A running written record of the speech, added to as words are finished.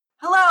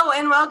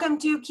and welcome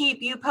to Keep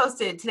You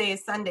Posted. Today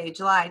is Sunday,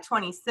 July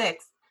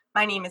 26th.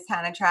 My name is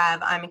Hannah Trav.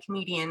 I'm a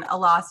comedian, a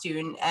law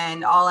student,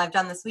 and all I've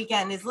done this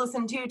weekend is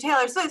listen to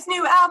Taylor Swift's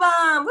new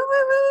album. Woo,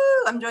 woo,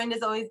 woo. I'm joined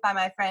as always by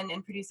my friend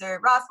and producer,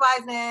 Ross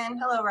Wiseman.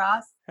 Hello,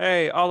 Ross.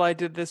 Hey, all I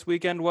did this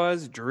weekend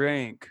was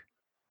drink.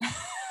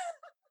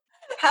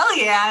 Hell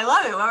yeah, I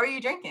love it. What were you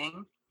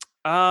drinking?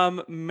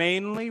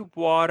 Mainly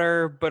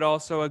water, but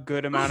also a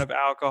good amount of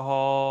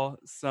alcohol,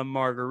 some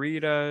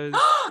margaritas.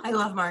 I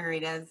love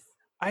margaritas.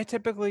 I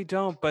typically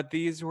don't, but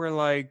these were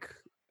like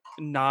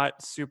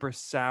not super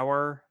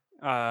sour.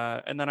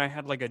 And then I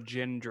had like a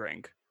gin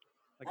drink,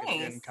 like a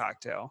gin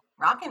cocktail.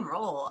 Rock and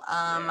roll.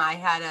 Yeah. I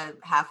had a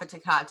half a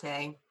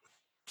Tecate,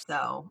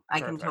 so I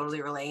can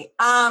totally relate.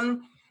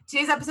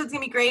 Today's episode is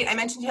going to be great. I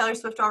mentioned Taylor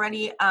Swift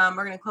already.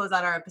 We're going to close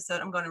out our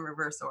episode. I'm going in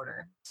reverse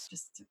order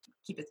just to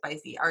keep it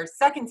spicy. Our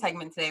second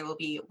segment today will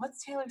be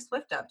What's Taylor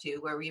Swift Up To?,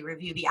 where we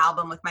review the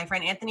album with my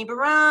friend Anthony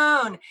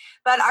Barone.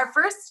 But our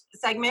first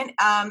segment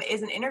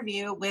is an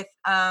interview with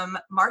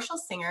Marshall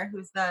Singer,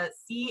 who's the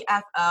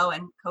CFO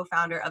and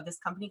co-founder of this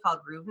company called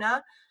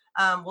Ruvna.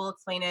 We'll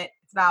explain it.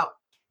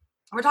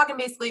 We're talking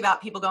basically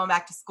about people going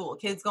back to school,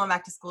 kids going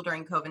back to school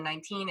during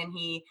COVID-19, and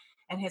he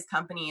and his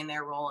company and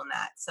their role in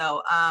that.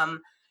 So,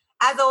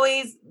 as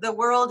always, the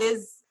world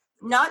is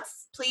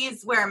nuts.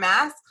 Please wear a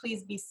mask.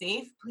 Please be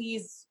safe.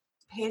 Please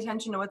pay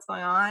attention to what's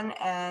going on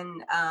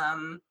and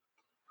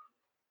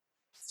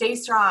stay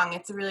strong.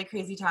 It's a really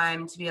crazy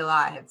time to be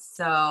alive.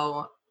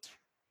 So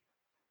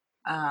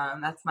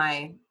that's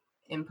my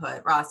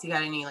input. Ross, you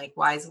got any like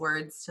wise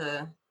words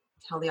to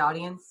tell the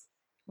audience?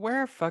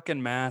 Wear a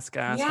fucking mask,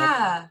 asshole.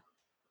 Yeah.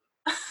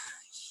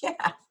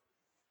 Yeah.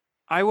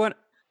 I want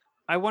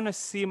to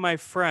see my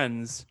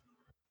friends.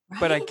 Right?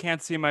 But I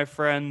can't see my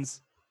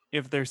friends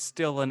if there's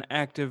still an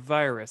active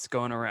virus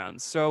going around.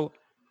 So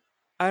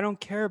I don't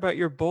care about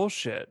your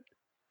bullshit.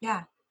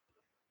 Yeah.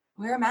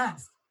 Wear a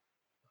mask.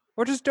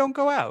 Or just don't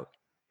go out.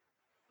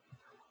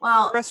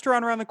 Well, the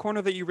restaurant around the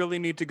corner that you really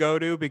need to go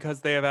to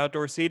because they have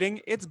outdoor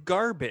seating, it's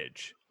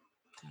garbage.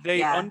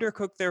 They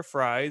undercook their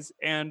fries,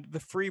 and the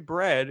free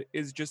bread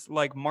is just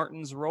like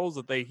Martin's rolls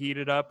that they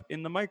heated up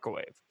in the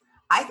microwave.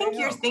 I think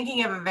you're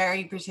thinking of a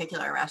very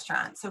particular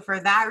restaurant. So for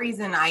that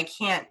reason, I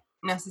can't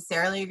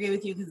necessarily agree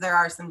with you because there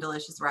are some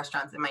delicious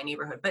restaurants in my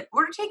neighborhood, but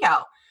order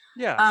takeout.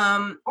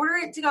 Yeah. Order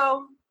it to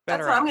go.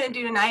 That's what I'm going to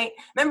do tonight.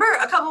 Remember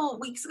a couple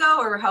weeks ago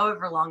or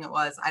however long it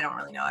was, I don't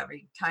really know.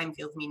 Every time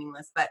feels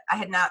meaningless, but I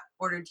had not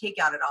ordered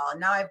takeout at all. And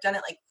now I've done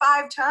it like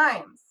 5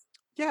 times.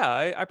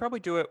 Yeah. I probably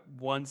do it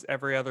once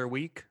every other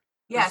week.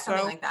 Yeah.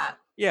 Something like that.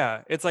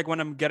 Yeah. It's like when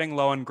I'm getting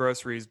low on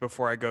groceries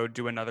before I go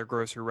do another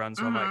grocery run.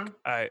 So I'm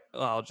like,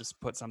 I'll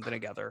just put something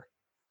together.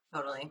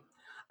 Totally.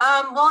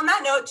 Well, on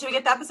that note, should we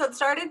get the episode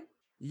started?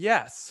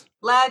 Yes.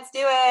 Let's do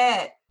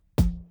it.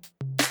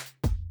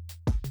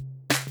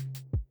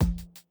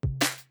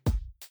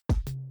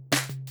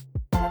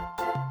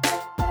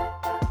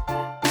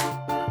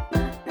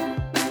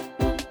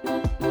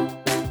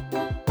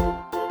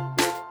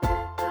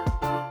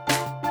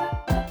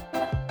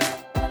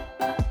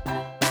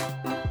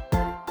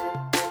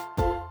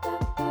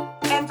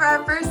 And for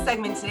our first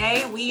segment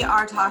today, we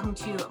are talking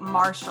to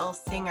Marshall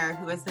Singer,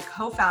 who is the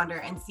co-founder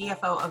and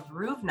CFO of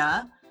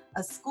Ruvna,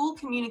 a school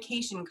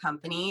communication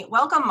company.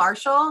 Welcome,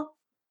 Marshall.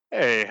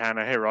 Hey,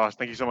 Hannah. Hey, Ross.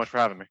 Thank you so much for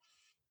having me.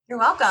 You're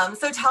welcome.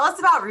 So tell us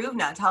about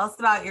Ruvna. Tell us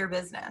about your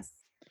business.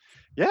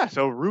 Yeah,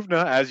 so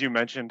Ruvna, as you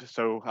mentioned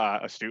so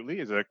astutely,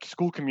 is a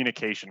school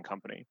communication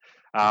company.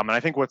 And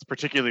I think what's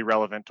particularly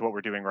relevant to what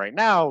we're doing right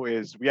now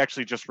is we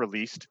actually just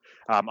released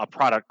a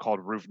product called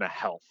Ruvna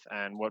Health.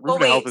 And what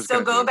Ruvna Health is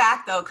going to do... So go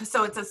back, though.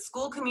 So it's a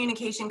school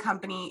communication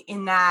company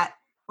in that,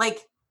 like,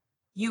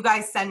 you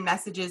guys send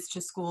messages to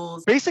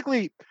schools.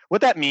 Basically, what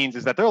that means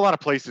is that there are a lot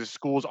of places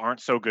schools aren't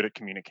so good at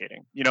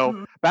communicating. You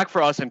know, back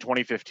for us in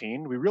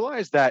 2015, we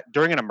realized that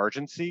during an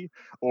emergency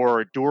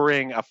or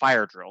during a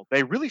fire drill,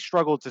 they really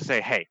struggled to say,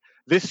 hey,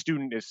 this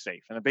student is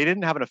safe. And that they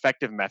didn't have an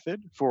effective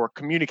method for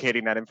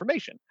communicating that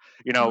information.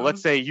 You know,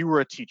 let's say you were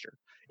a teacher.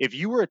 If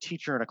you were a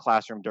teacher in a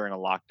classroom during a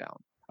lockdown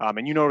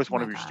and you noticed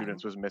one of your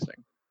students was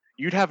missing,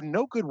 you'd have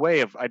no good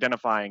way of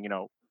identifying,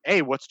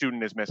 what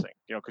student is missing,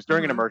 because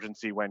during an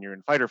emergency, when you're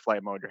in fight or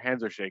flight mode, your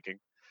hands are shaking.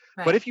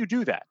 Right. But if you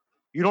do that,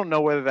 you don't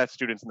know whether that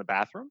student's in the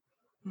bathroom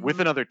with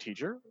another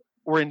teacher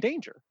or in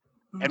danger.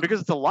 And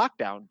because it's a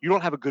lockdown, you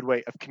don't have a good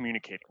way of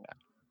communicating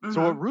that.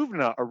 So what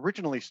Ruvna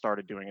originally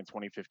started doing in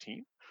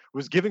 2015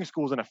 was giving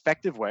schools an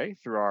effective way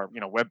through our,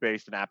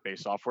 web-based and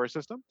app-based software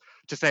system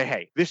to say,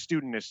 hey, this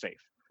student is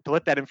safe, to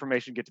let that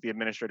information get to the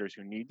administrators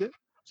who need it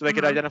so they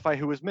could identify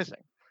who is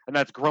missing. And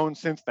that's grown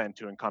since then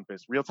to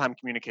encompass real-time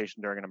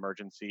communication during an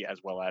emergency, as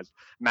well as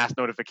mass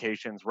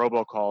notifications,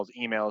 robocalls,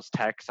 emails,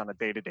 texts on a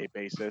day-to-day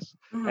basis.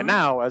 And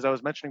now, as I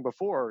was mentioning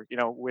before,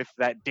 with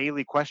that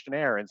daily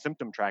questionnaire and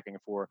symptom tracking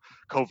for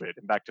COVID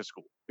and back to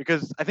school.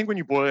 Because I think when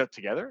you boil it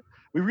together,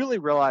 we really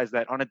realize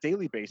that on a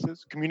daily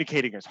basis,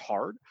 communicating is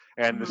hard,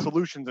 and the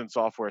solutions and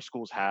software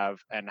schools have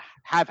and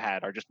have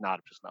had are just not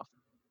enough.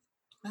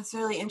 That's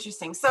really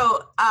interesting.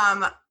 So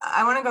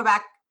I want to go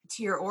back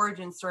to your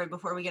origin story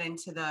before we get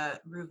into the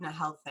Ruvna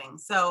Health thing.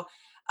 So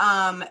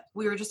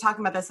we were just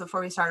talking about this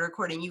before we started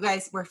recording. You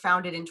guys were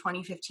founded in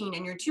 2015,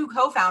 and your two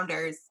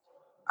co-founders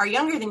are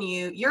younger than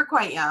you. You're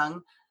quite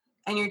young,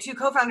 and your two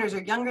co-founders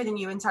are younger than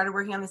you and started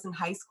working on this in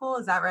high school.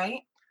 Is that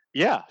right?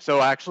 Yeah.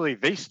 So actually,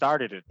 they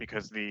started it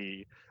because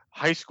the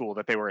high school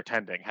that they were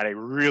attending had a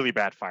really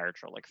bad fire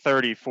drill, like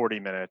 30, 40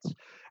 minutes.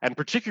 And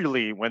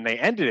particularly when they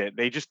ended it,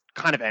 they just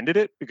kind of ended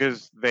it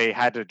because they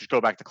had to just go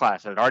back to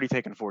class. It had already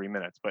taken 40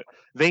 minutes, but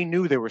they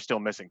knew they were still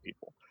missing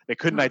people. They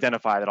couldn't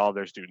identify that all of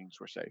their students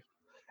were safe.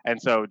 And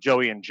so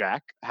Joey and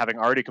Jack, having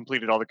already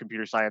completed all the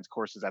computer science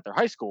courses at their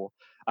high school,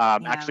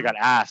 actually got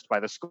asked by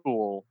the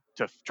school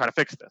to try to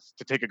fix this,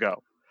 to take a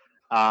go.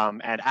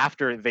 And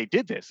after they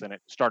did this and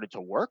it started to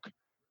work,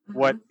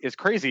 what is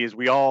crazy is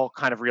we all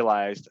kind of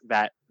realized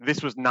that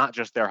this was not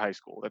just their high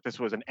school, that this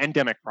was an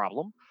endemic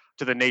problem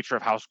to the nature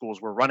of how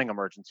schools were running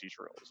emergency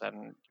drills.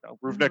 And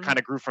Ruvna kind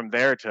of grew from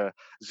there to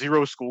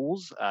 0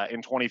 schools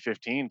in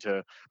 2015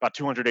 to about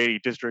 280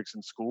 districts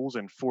and schools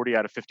in 40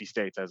 out of 50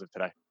 states as of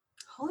today.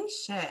 Holy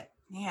shit,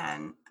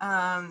 man.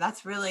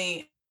 That's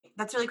really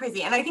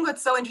crazy. And I think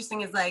what's so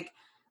interesting is like,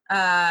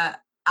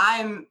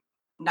 I'm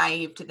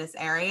naive to this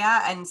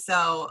area. And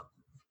so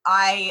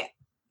I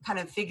kind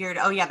of figured,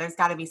 oh yeah, there's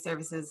got to be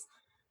services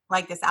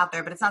like this out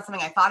there, but it's not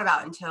something I thought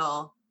about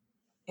until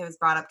it was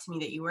brought up to me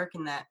that you work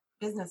in that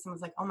business, and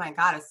was like, oh my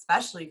God,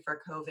 especially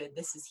for COVID,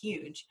 this is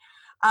huge.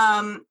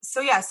 So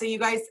you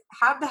guys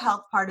have the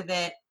health part of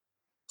it.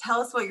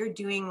 Tell us what you're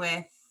doing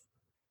with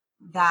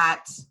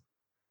that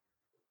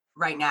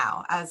right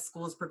now as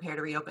schools prepare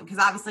to reopen, because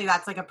obviously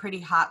that's like a pretty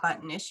hot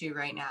button issue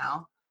right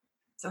now.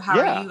 So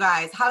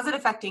how's it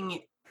affecting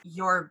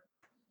your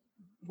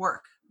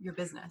work, your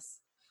business?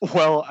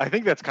 Well, I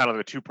think that's kind of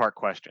a 2-part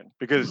question,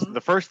 because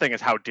the first thing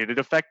is, how did it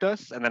affect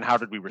us? And then how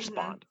did we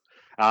respond?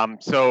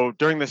 So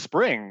during the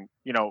spring,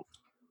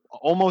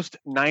 almost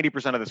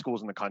 90% of the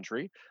schools in the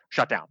country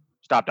shut down,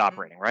 stopped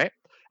operating, right?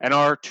 And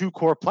our 2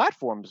 core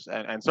platforms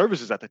and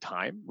services at the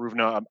time,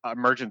 Ruvna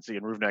Emergency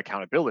and Ruvna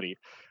Accountability,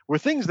 were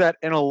things that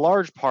in a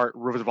large part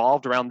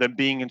revolved around them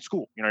being in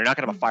school. You're not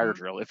going to have a fire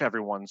drill if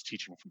everyone's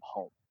teaching from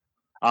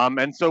home.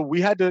 And so we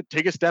had to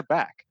take a step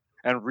back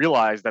and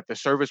realize that the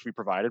service we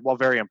provided, while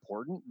very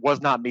important,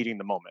 was not meeting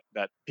the moment,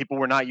 that people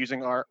were not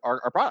using our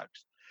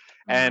products.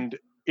 And,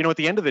 at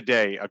the end of the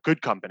day, a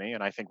good company,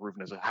 and I think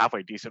Ruvna is a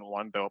halfway decent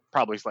one, though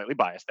probably slightly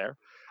biased there,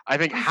 I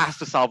think has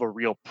to solve a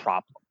real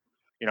problem.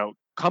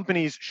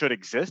 Companies should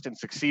exist and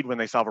succeed when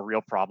they solve a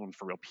real problem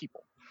for real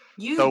people.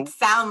 You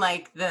sound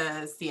like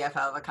the CFO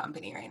of a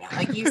company right now.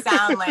 Like you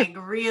sound like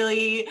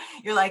really,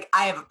 you're like,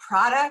 I have a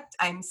product,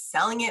 I'm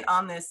selling it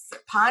on this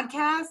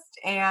podcast,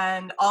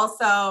 and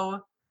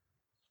also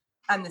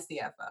I'm the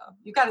CFO.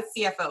 You've got a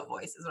CFO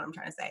voice is what I'm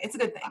trying to say. It's a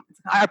good thing.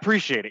 I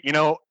appreciate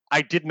it.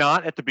 I did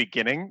not at the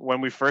beginning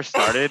when we first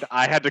started.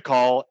 I had to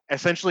call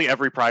essentially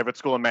every private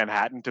school in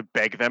Manhattan to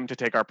beg them to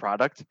take our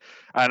product.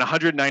 And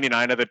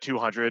 199 of the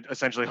 200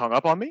 essentially hung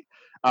up on me.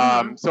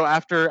 So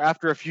after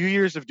a few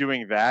years of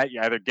doing that,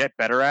 you either get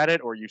better at it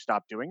or you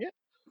stop doing it.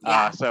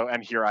 Yeah.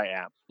 And here I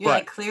am.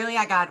 You're clearly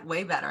I got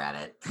way better at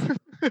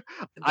it.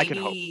 I can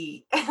hope.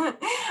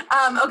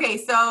 Okay,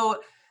 so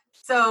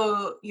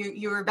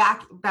you were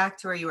back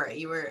to where you were.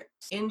 You were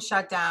in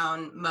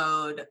shutdown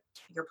mode.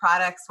 Your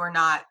products were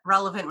not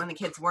relevant when the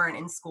kids weren't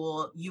in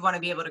school. You want to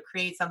be able to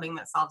create something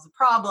that solves a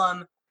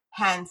problem.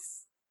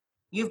 Hence,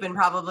 you've been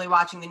probably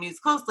watching the news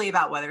closely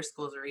about whether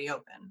schools are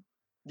reopen.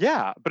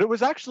 Yeah, but it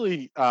was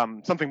actually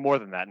something more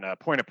than that. And a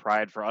point of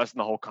pride for us and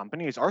the whole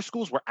company is our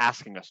schools were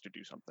asking us to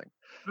do something.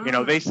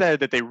 They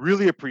said that they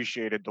really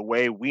appreciated the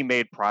way we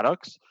made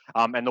products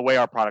and the way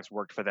our products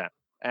worked for them.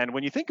 And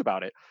when you think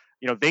about it,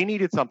 they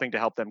needed something to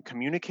help them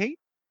communicate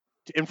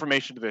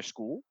information to their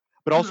school,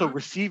 but also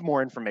receive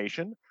more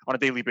information on a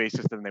daily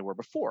basis than they were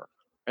before.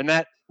 And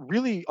that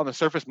really on the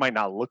surface might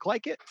not look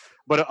like it,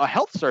 but a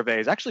health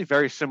survey is actually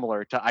very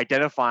similar to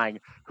identifying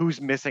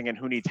who's missing and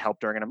who needs help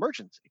during an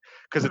emergency,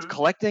 because it's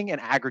collecting and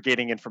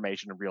aggregating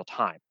information in real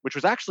time, which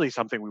was actually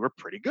something we were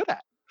pretty good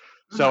at.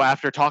 So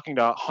after talking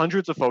to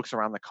hundreds of folks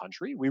around the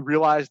country, we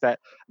realized that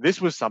this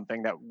was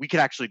something that we could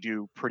actually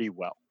do pretty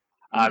well.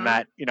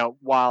 That,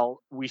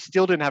 while we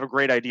still didn't have a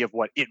great idea of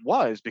what it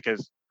was,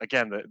 because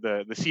again,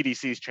 the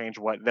CDC's changed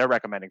what they're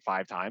recommending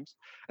 5 times,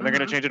 and they're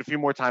going to change it a few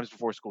more times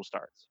before school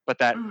starts, but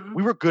that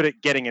we were good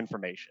at getting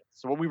information.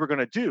 So what we were going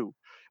to do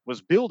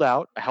was build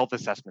out a health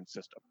assessment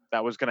system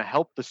that was going to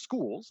help the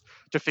schools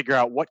to figure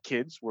out what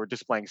kids were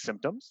displaying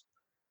symptoms,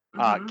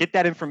 get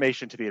that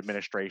information to the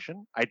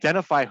administration,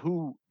 identify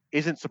who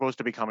isn't supposed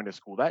to be coming to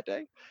school that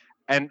day,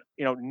 and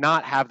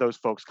not have those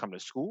folks come to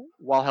school,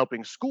 while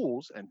helping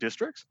schools and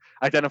districts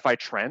identify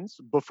trends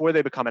before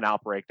they become an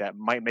outbreak that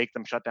might make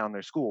them shut down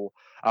their school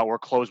or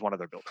close one of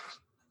their buildings.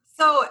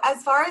 So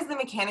as far as the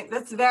mechanics,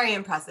 that's very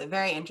impressive,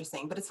 very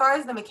interesting. But as far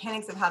as the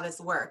mechanics of how this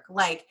work,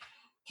 like,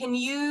 can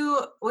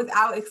you,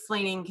 without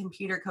explaining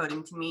computer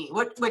coding to me,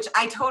 which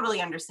I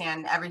totally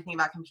understand everything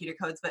about computer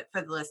codes, but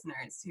for the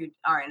listeners who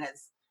aren't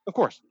as Of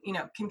course.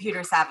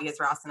 Computer savvy as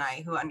Ross and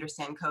I, who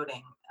understand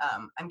coding.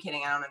 I'm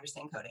kidding, I don't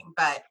understand coding,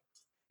 but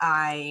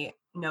I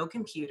know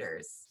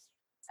computers.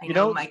 I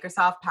know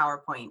Microsoft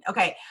PowerPoint.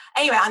 Okay.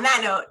 Anyway, on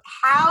that note,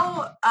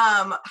 how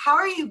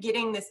are you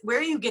getting this? Where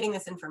are you getting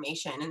this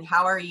information, and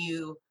how are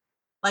you?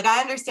 Like,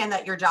 I understand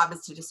that your job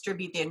is to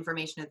distribute the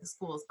information at the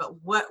schools,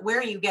 but where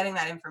are you getting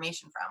that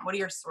information from? What are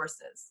your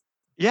sources?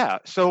 Yeah,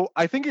 so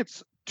I think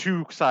it's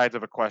two sides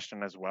of a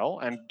question as well.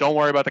 And don't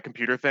worry about the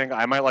computer thing.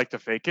 I might like to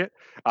fake it,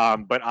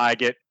 but I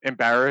get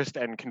embarrassed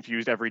and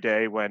confused every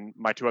day when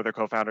my two other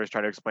co-founders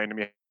try to explain to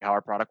me how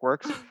our product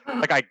works.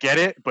 Like, I get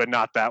it, but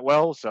not that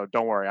well. So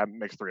don't worry, it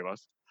makes three of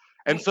us.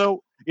 And Right.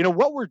 so,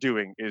 what we're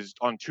doing is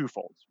on two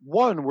folds.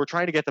 One, we're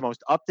trying to get the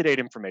most up-to-date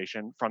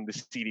information from the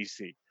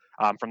CDC,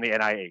 from the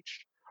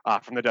NIH,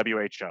 from the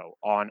WHO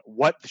on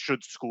what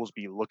should schools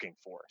be looking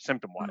for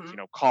symptom-wise.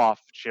 Mhm.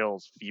 Cough,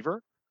 chills,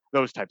 fever,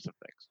 those types of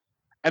things.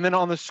 And then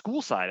on the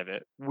school side of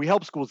it, we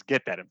help schools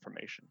get that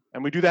information.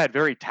 And we do that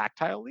very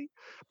tactilely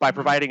by Mhm.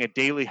 providing a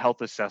daily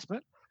health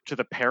assessment to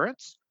the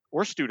parents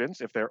or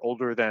students if they're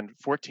older than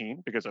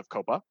 14 because of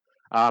COPA,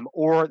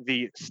 or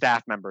the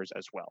staff members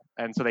as well.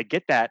 And so they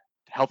get that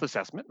health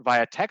assessment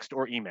via text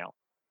or email.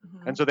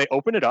 And Mhm. so they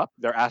open it up,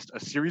 they're asked a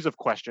series of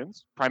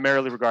questions,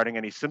 primarily regarding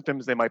any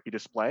symptoms they might be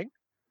displaying,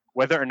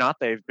 whether or not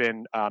they've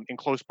been in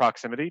close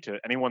proximity to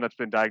anyone that's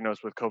been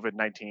diagnosed with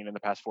COVID-19 in the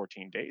past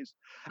 14 days,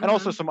 and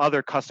also Mhm. some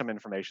other custom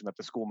information that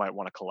the school might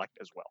want to collect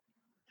as well.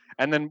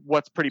 And then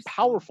what's pretty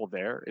powerful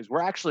there is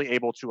we're actually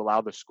able to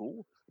allow the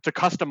school to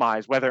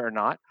customize whether or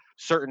not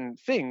certain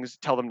things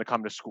tell them to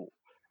come to school.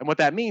 And what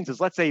that means is,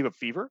 let's say you have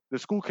fever, the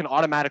school can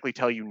automatically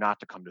tell you not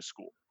to come to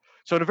school.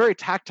 So in a very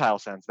tactile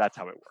sense, that's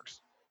how it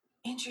works.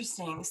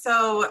 Interesting.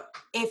 So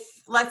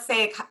if, let's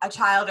say, a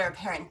child or a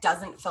parent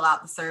doesn't fill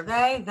out the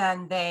survey,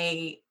 then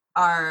they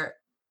are,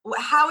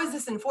 how is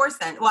this enforced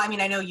then? Well, I mean,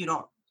 I know you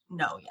don't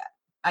know yet.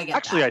 I get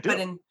Actually, that. I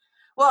do.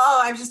 But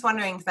I was just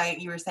wondering, because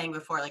you were saying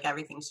before, like,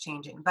 everything's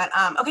changing. But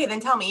okay, then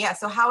tell me, yeah.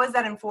 So how is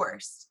that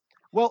enforced?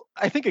 Well,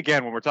 I think,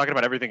 again, when we're talking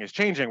about everything is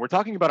changing, we're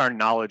talking about our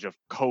knowledge of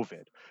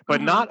COVID, but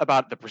Mhm. not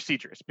about the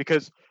procedures,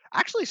 because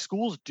actually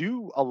schools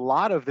do a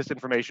lot of this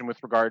information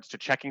with regards to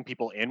checking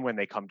people in when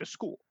they come to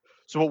school.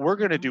 So what we're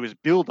going to Mhm. do is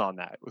build on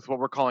that with what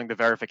we're calling the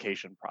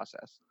verification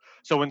process.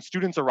 So when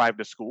students arrive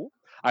to school,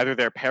 either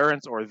their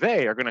parents or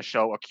they are going to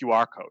show a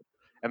QR code,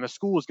 and the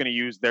school is going to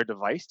use their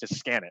device to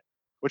scan it,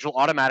 which will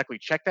automatically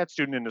check that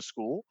student into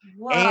school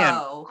and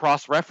Whoa.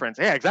 cross-reference.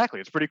 Yeah, exactly.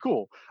 It's pretty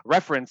cool.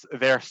 Reference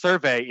their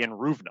survey in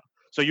Ruvna.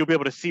 So you'll be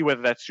able to see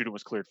whether that student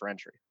was cleared for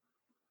entry.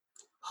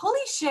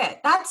 Holy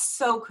shit. That's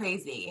so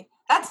crazy.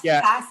 That's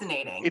Yeah,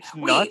 fascinating. it's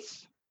Wait,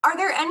 nuts. are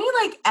there any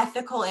like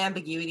ethical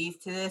ambiguities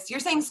to this? You're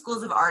saying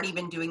schools have already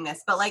been doing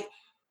this, but like,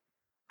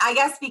 I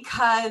guess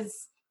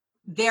because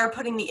they're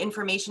putting the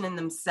information in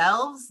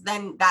themselves,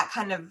 then that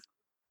kind of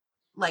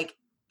like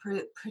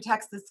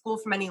protects the school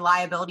from any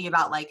liability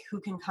about like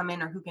who can come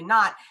in or who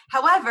cannot.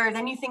 However,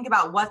 then you think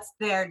about what's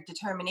their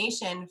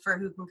determination for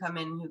who can come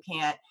in and who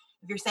can't.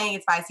 If you're saying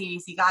it's by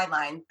CDC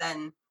guidelines,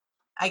 then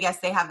I guess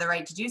they have the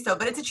right to do so.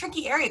 But it's a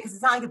tricky area because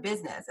it's not like a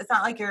business. It's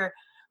not like you're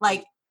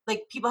like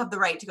people have the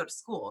right to go to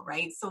school,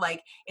 right? So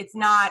like it's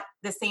not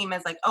the same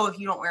as like, oh, if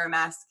you don't wear a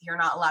mask, you're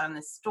not allowed in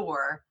the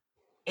store.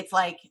 It's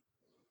like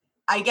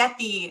I get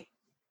the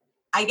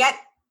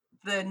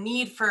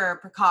need for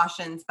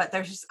precautions, but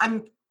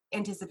I'm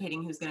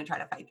anticipating who's going to try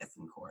to fight this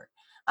in court.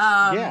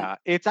 Yeah,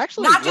 it's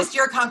actually Not just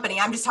your company.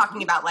 I'm just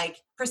talking about like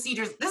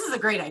procedures. This is a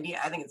great idea.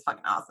 I think it's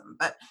fucking awesome.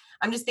 But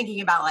I'm just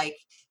thinking about like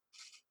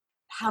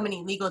how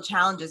many legal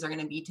challenges are going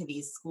to be to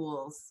these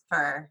schools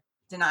for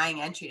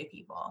denying entry to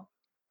people.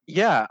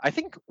 Yeah, I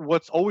think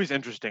what's always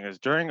interesting is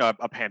during a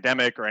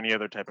pandemic or any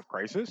other type of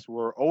crisis,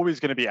 we're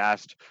always going to be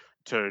asked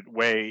to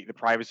weigh the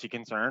privacy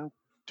concern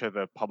to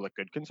the public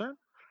good concern.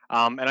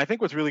 And I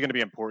think what's really going to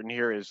be important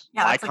here is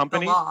Yeah, my that's like the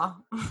company. law.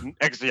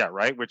 Yeah,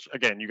 right. Which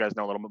again, you guys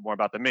know a little bit more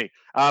about than me.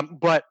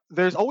 But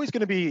there's always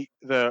going to be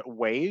the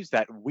ways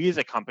that we as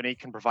a company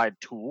can provide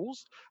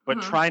tools, but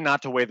Mhm. try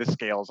not to weigh the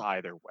scales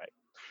either way.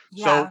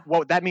 So Yeah,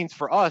 what that means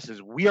for us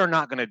is we are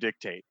not going to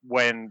dictate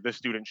when the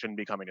student shouldn't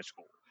be coming to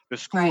school. The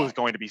school is right.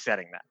 going to be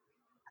setting that.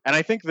 And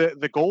I think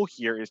the goal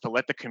here is to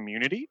let the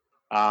community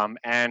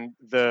and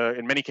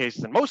in many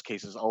cases, in most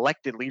cases,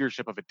 elected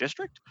leadership of a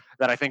district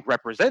that I think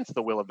represents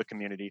the will of the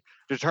community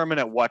determine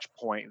at what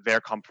point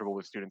they're comfortable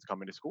with students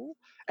coming to school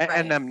and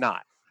Right. them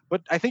not.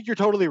 But I think you're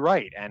totally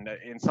right. And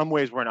in some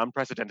ways, we're in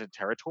unprecedented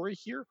territory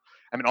here.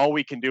 I mean, all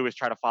we can do is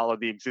try to follow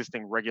the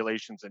existing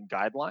regulations and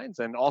guidelines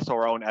and also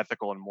our own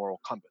ethical and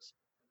moral compass.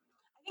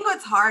 I think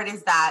what's hard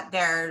is that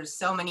there's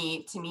so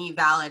many, to me,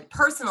 valid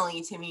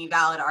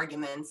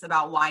arguments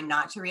about why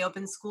not to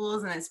reopen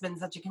schools, and it's been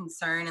such a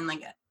concern and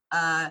like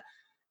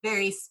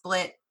very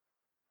split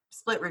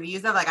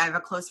reviews of. Like, I have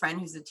a close friend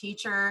who's a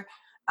teacher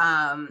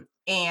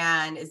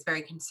and is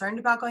very concerned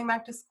about going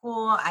back to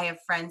school. I have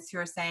friends who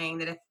are saying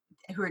that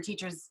who are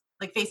teachers,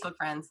 like Facebook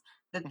friends,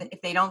 that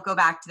if they don't go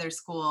back to their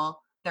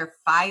school, they're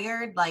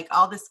fired. Like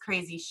all this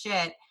crazy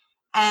shit.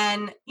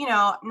 And, you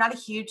know, I'm not a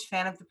huge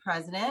fan of the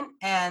president,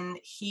 and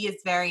he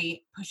is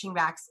very pushing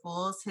back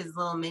schools. His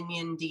little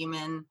minion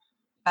demon,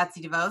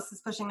 Betsy DeVos,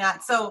 is pushing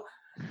that. So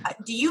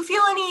do you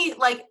feel any,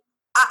 like,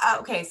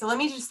 okay, so let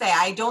me just say,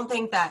 I don't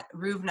think that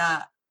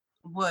Ruvna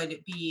would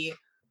be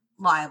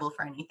liable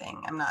for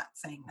anything. I'm not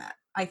saying that.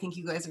 I think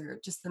you guys are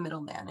just the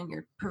middleman and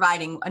you're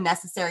providing a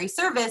necessary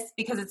service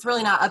because it's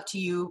really not up to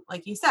you,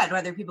 like you said,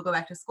 whether people go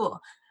back to school.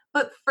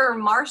 But for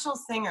Marshall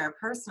Singer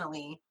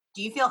personally,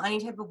 do you feel any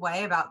type of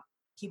way about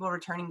people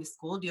returning to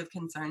school? Do you have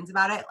concerns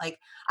about it? Like,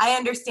 I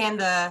understand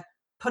the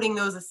putting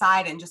those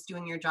aside and just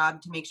doing your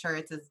job to make sure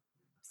it's as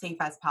safe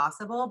as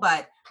possible.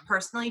 But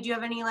personally, do you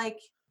have any like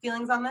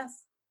feelings on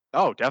this?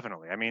 Oh,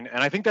 definitely. I mean,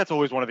 and I think that's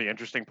always one of the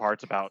interesting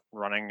parts about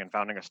running and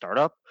founding a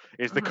startup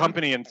is the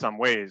company in some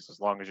ways, as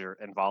long as you're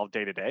involved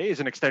day to day, is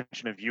an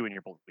extension of you and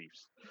your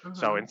beliefs.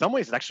 So in some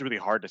ways, it's actually really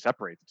hard to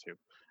separate the two.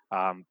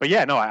 But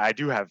yeah, no, I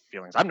do have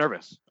feelings. I'm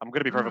nervous. I'm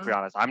going to be perfectly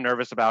honest. I'm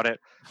nervous about it.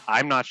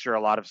 I'm not sure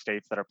a lot of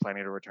states that are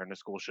planning to return to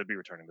school should be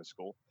returning to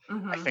school.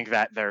 I think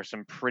that there's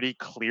some pretty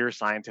clear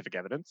scientific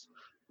evidence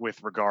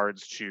with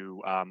regards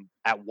to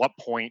at what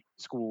point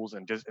schools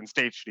and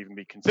states should even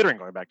be considering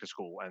going back to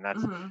school. And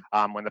that's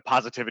when the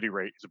positivity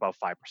rate is above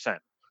 5%.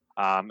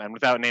 And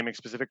without naming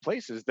specific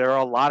places, there are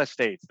a lot of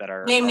states that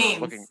are names.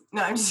 Looking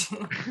no, I'm just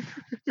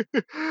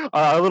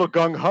a little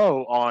gung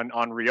ho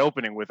on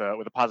reopening with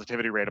a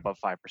positivity rate above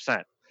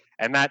 5%,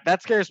 and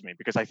that scares me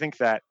because I think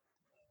that,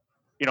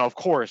 you know, of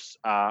course,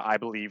 I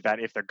believe that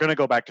if they're going to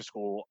go back to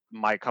school,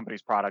 my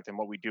company's product and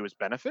what we do is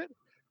benefit.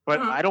 But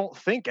I don't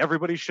think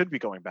everybody should be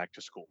going back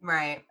to school.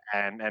 Right.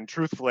 And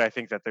truthfully, I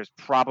think that there's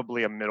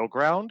probably a middle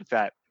ground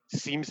that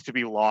seems to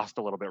be lost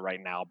a little bit right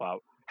now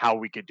about how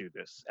we could do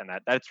this, and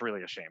that's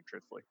really a shame,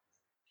 truthfully.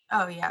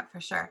 Oh, yeah, for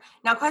sure.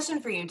 Now,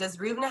 question for you. Does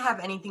Ruvna have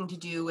anything to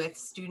do with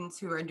students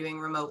who are doing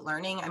remote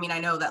learning? I mean, I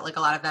know that like a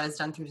lot of that is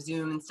done through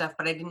Zoom and stuff,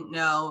 but I didn't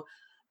know,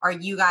 are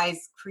you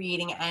guys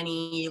creating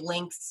any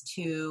links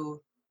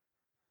to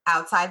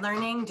outside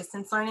learning,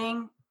 distance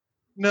learning?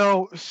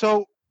 No.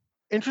 So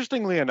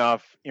interestingly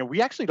enough, you know,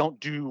 we actually don't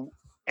do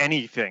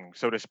anything,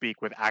 so to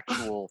speak, with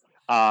actual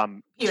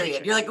Period.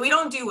 teaching. You're like, we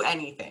don't do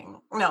anything.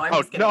 No, I'm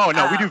just kidding.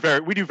 No,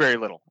 we do very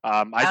little.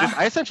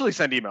 I essentially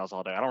send emails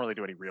all day. I don't really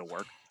do any real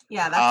work.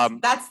 Yeah,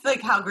 that's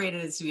like how great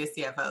it is to be a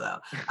CFO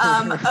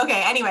though.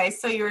 Okay, anyway,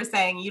 so you were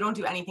saying you don't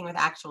do anything with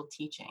actual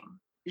teaching.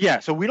 Yeah,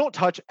 so we don't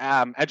touch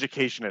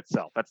education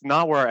itself. That's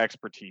not where our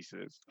expertise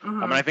is.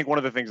 And I think one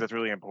of the things that's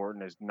really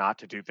important is not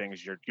to do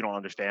things you don't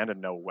understand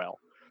and know well.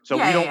 So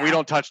we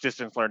don't touch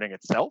distance learning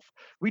itself.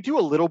 We do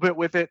a little bit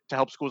with it to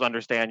help schools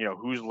understand, you know,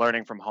 who's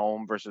learning from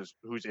home versus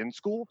who's in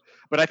school.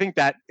 But I think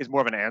that is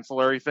more of an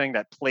ancillary thing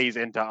that plays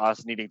into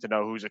us needing to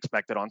know who's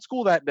expected on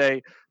school that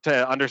day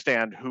to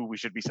understand who we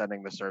should be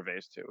sending the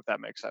surveys to, if that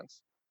makes sense.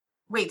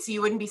 Wait, so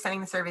you wouldn't be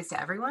sending the surveys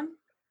to everyone?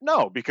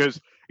 No,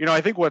 because, you know, I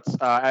think what's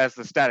as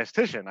the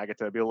statistician, I get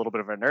to be a little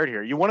bit of a nerd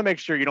here. You want to make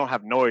sure you don't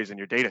have noise in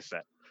your data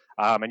set,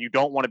 and you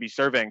don't want to be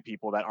surveying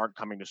people that aren't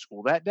coming to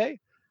school that day,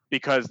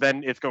 because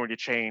then it's going to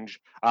change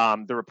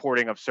the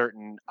reporting of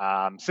certain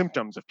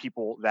symptoms of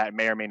people that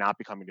may or may not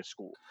be coming to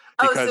school.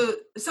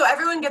 So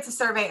everyone gets a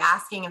survey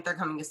asking if they're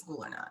coming to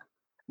school or not?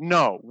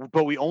 No,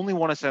 but we only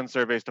want to send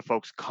surveys to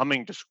folks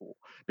coming to school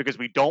because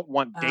we don't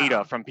want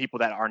data from people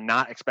that are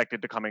not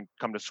expected to come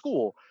to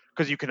school,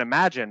 because you can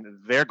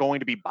imagine they're going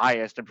to be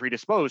biased and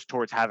predisposed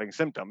towards having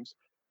symptoms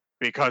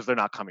because they're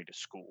not coming to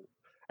school.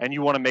 And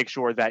you want to make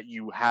sure that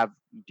you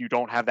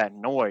don't have that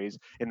noise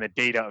in the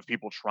data of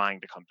people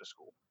trying to come to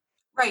school.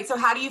 Right. So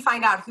how do you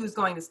find out who's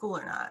going to school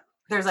or not?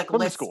 There's like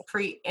lists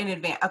in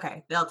advance.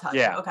 Okay, they'll tell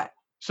you. Okay.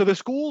 So the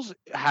schools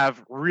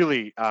have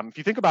really, if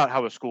you think about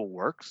how a school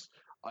works,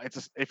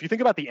 if you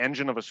think about the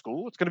engine of a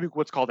school, it's going to be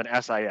what's called an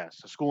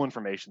SIS, a school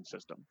information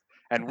system.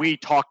 And we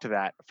talk to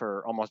that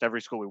for almost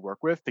every school we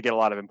work with to get a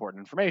lot of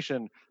important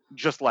information,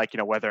 just like, you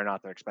know, whether or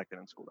not they're expected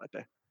in school that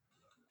day.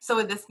 So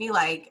would this be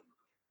like,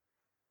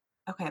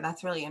 okay,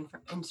 that's really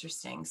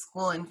interesting.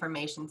 School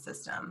information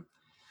system.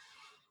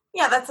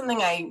 Yeah, that's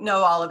something I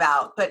know all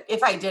about. But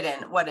if I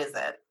didn't, what is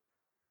it?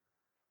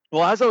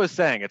 Well, as I was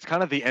saying, it's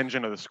kind of the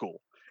engine of the school.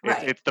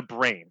 It's the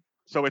brain.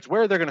 So it's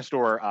where they're going to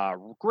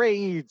store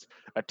grades,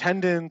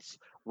 attendance,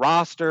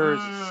 rosters,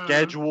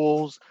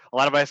 schedules. A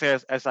lot of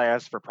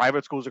SIS for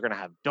private schools are going to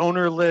have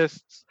donor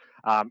lists.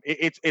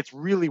 It's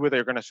really where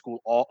they're going to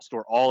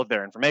store all of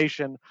their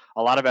information.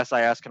 A lot of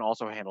SIS can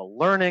also handle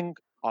learning,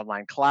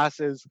 online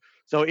classes.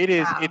 So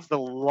it's the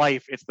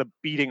life, it's the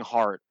beating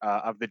heart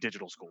of the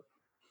digital school.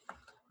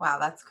 Wow,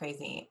 that's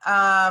crazy.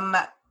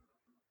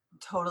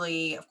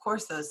 Totally. Of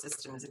course those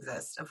systems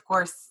exist. Of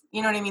course,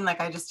 you know what I mean?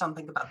 Like, I just don't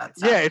think about that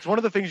stuff. Yeah, it's one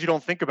of the things you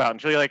don't think about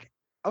until you're like,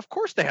 of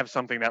course they have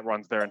something that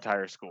runs their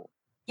entire school.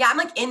 Yeah, I'm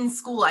like in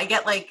school. I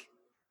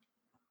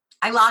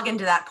log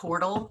into that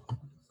portal.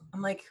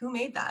 I'm like, who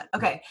made that?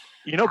 Okay.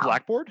 You know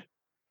Blackboard?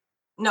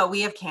 No,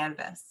 we have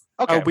Canvas.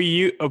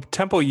 Okay.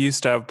 Temple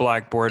used to have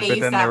Blackboard, but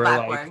then they were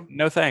like,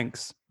 no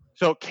thanks.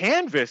 So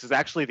Canvas is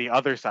actually the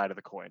other side of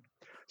the coin.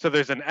 So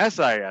there's an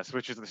SIS,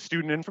 which is the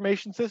student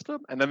information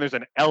system, and then there's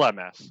an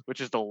LMS, which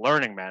is the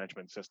learning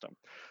management system.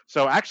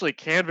 So actually,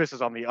 Canvas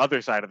is on the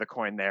other side of the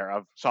coin there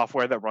of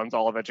software that runs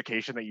all of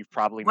education that you've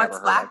probably never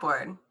heard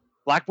Blackboard? of.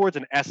 Blackboard's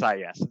an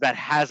SIS that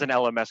has an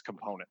LMS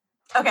component.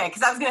 Okay,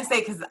 because I was going to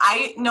say, because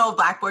I know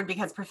Blackboard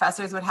because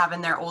professors would have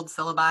in their old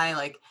syllabi,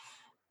 like,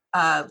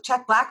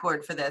 check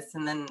Blackboard for this.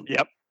 And then,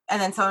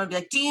 and then someone would be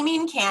like, do you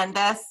mean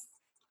Canvas?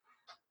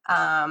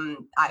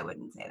 I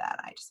wouldn't say that.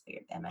 I just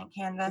figured they meant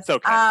Canvas. It's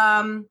okay.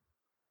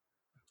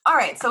 All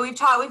right. So we've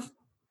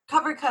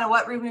covered kind of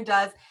what Ruvna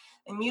does.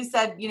 And you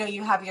said,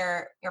 you have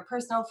your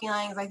personal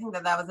feelings. I think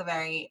that was a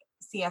very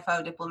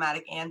CFO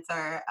diplomatic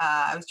answer.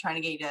 I was trying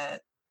to get you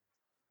to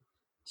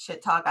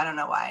shit talk. I don't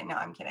know why. No,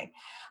 I'm kidding.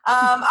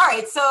 All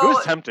right. So it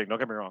was tempting. Don't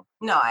get me wrong.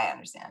 No, I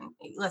understand.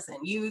 Listen,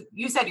 you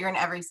said you're in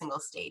every single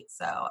state.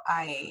 So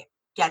I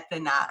get the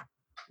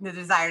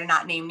desire to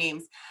not name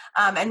names.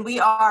 And we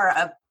are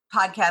a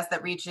podcast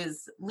that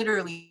reaches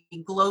literally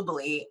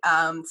globally.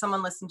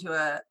 Someone listened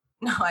to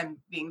no, I'm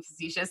being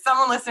facetious.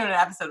 Someone listened to an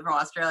episode from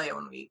Australia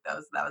one week. That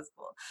was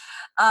cool.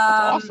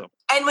 That's awesome.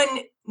 And when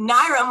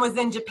Nyram was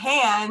in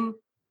Japan,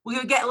 we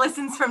would get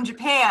listens from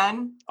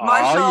Japan.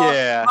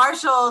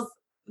 Marshall's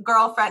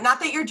girlfriend, not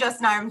that you're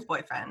just Nyram's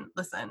boyfriend.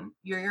 Listen,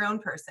 you're your own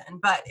person,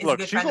 but look,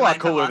 she's a lot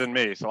cooler than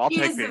me, so I'll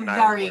take being Nyram's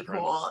very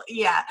boyfriend. Cool.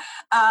 Yeah.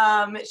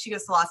 She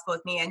goes to law school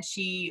with me, and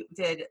she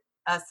did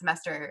a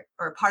semester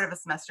or part of a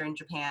semester in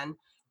Japan.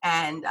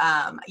 And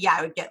I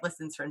would get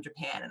listens from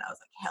Japan, and I was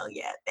like, hell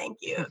yeah, thank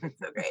you. That's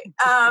so great.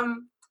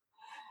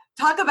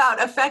 Talk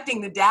about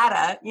affecting the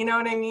data. You know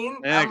what I mean?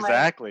 Yeah,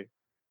 exactly.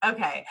 Like,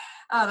 okay.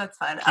 Oh, that's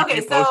fun. Keep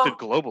you posted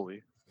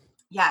globally.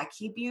 Yeah,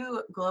 keep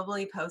you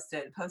globally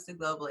posted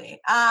globally.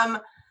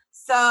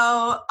 So,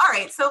 all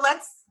right. So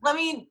let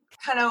me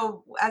kind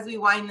of, as we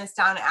wind this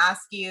down,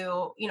 ask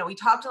you, we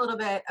talked a little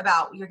bit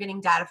about you're getting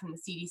data from the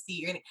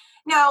CDC.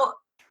 Now,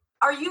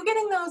 are you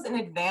getting those in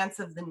advance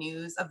of the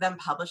news, of them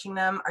publishing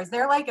them? Or is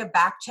there like a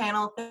back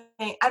channel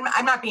thing?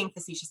 I'm not being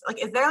facetious.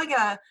 Like, is there like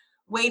a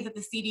way that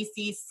the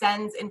CDC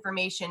sends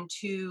information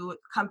to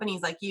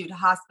companies like you, to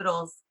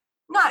hospitals,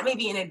 not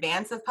maybe in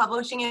advance of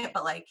publishing it,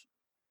 but like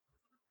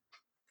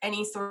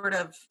any sort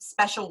of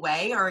special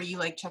way? Or are you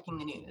like checking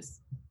the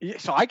news? Yeah,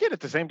 so I get it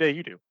the same day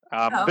you do.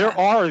 Okay. There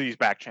are these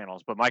back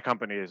channels, but my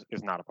company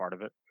is not a part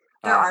of it.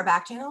 There are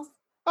back channels?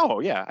 Oh,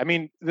 yeah. I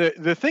mean,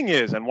 the thing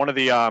is, and one of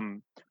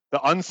the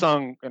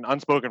unsung and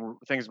unspoken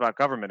things about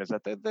government is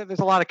that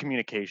there's a lot of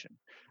communication.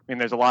 I mean,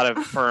 there's a lot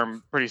of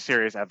firm, pretty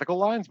serious ethical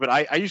lines, but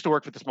I used to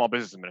work for the Small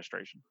Business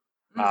Administration.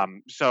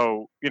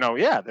 So,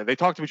 they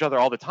talk to each other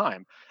all the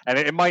time. And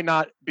it might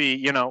not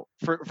be,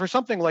 for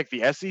something like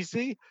the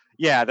SEC,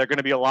 they're going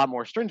to be a lot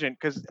more stringent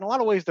because in a lot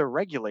of ways they're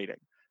regulating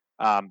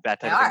that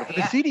type of thing. But for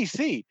the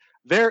CDC,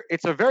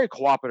 it's a very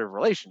cooperative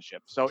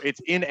relationship. So it's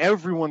in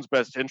everyone's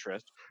best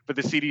interest for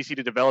the CDC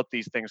to develop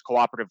these things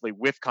cooperatively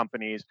with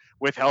companies,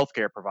 with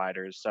healthcare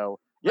providers. So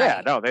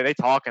they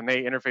talk and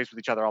they interface with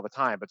each other all the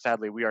time. But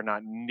sadly, we are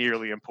not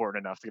nearly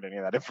important enough to get any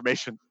of that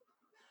information.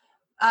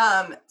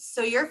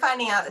 So you're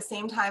finding out at the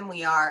same time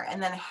we are,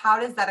 and then how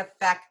does that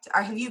affect,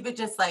 or have you been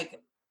just like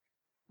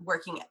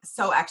working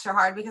so extra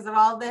hard because of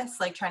all of this,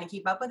 like trying to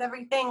keep up with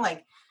everything?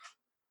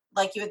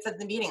 Like you had said in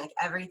the meeting, like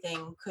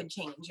everything could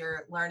change.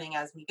 You're learning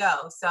as we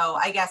go. So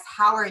I guess,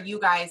 how are you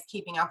guys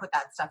keeping up with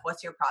that stuff?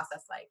 What's your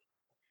process like?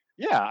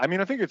 Yeah, I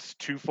mean, I think it's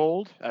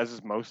twofold, as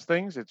is most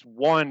things. It's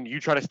one, you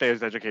try to stay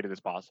as educated as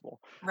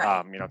possible.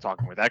 Right.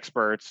 Talking with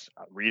experts,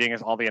 reading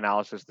all the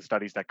analysis, the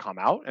studies that come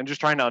out, and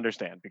just trying to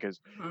understand, because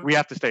we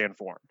have to stay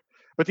informed.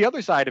 But the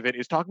other side of it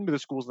is talking to the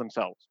schools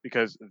themselves,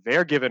 because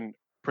they're given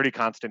pretty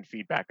constant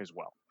feedback as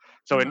well.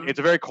 So it's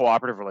a very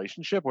cooperative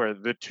relationship where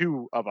the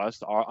two of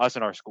us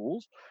and our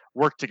schools,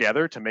 work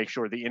together to make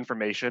sure the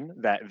information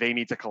that they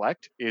need to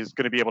collect is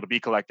going to be able to be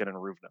collected in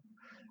Ruvna.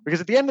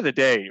 Because at the end of the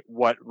day,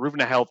 what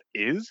Ruvna Health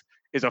is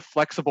a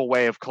flexible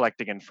way of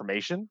collecting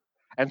information.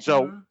 And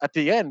so at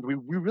the end, we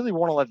really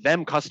want to let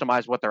them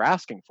customize what they're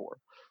asking for.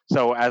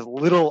 So as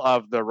little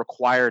of the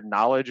required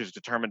knowledge is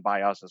determined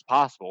by us as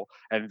possible,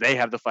 and they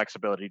have the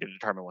flexibility to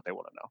determine what they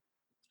want to know.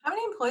 How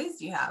many employees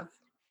do you have?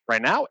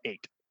 Right now,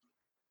 8.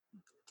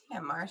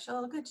 Damn,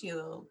 Marshall, look at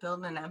you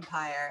building an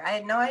empire. I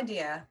had no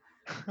idea.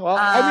 Well,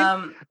 I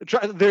mean,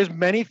 there's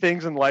many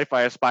things in life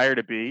I aspire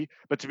to be,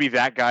 but to be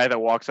that guy that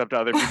walks up to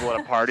other people at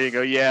a party and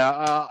go,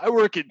 I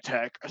work in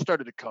tech. I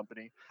started a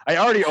company. I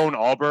already own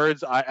Allbirds.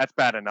 That's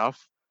bad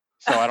enough.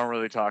 So I don't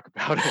really talk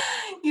about it.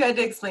 You had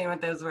to explain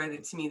what those were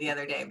to me the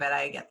other day, but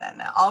I get that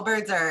now.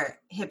 Allbirds are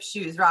hip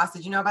shoes. Ross,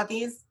 did you know about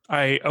these?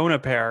 I own a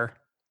pair.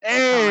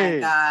 Hey! Oh my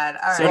God.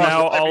 All right. So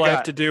now all I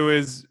have to do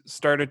is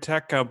start a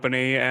tech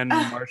company, and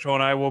Marshall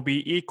and I will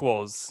be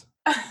equals.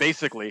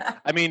 Basically,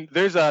 I mean,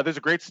 there's a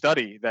great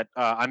study that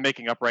I'm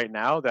making up right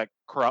now that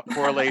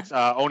correlates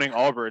owning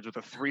Allbirds with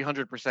a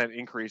 300%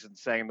 increase in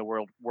saying the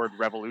word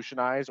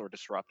revolutionize or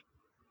disrupt.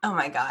 Oh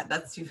my God,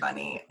 that's too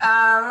funny.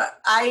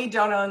 I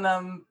don't own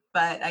them,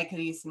 but I could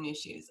use some new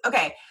shoes.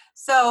 Okay,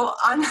 so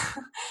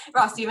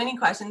Ross, do you have any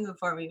questions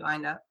before we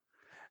wind up?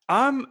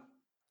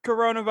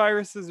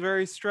 coronavirus is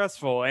very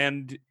stressful,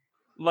 and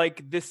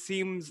like this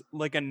seems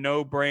like a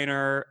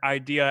no-brainer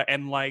idea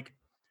and like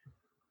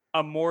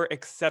a more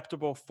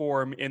acceptable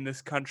form in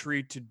this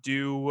country to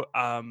do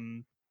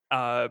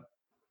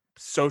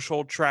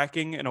social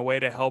tracking in a way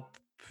to help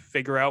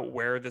figure out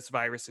where this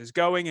virus is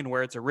going and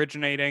where it's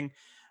originating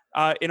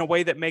in a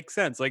way that makes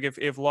sense. Like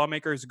if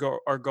lawmakers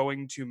are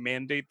going to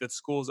mandate that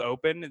schools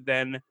open,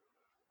 then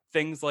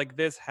things like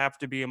this have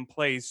to be in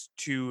place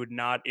to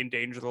not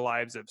endanger the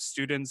lives of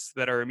students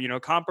that are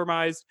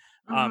immunocompromised,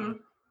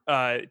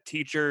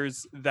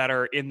 teachers that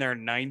are in their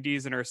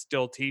 90s and are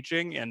still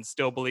teaching and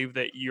still believe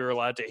that you're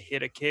allowed to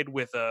hit a kid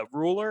with a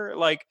ruler.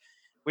 Like,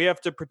 we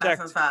have to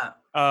protect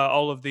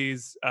all of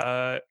these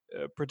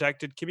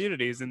protected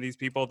communities and these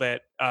people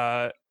that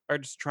are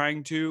just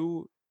trying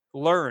to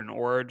learn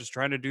or just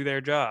trying to do their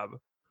job.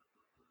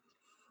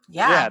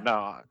 Yeah,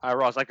 no,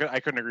 Ross, I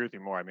couldn't agree with you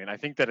more. I mean, I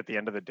think that at the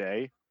end of the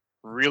day,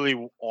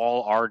 really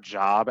all our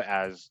job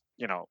as,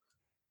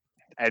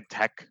 ed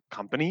tech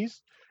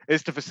companies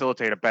is to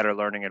facilitate a better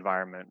learning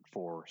environment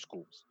for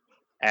schools.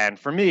 And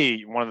for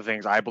me, one of the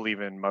things I believe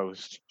in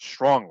most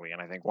strongly,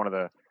 and I think one of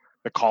the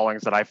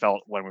callings that I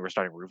felt when we were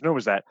starting Ruvna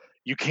was that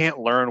you can't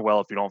learn well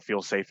if you don't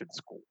feel safe in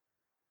school.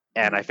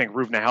 And I think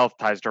Ruvna Health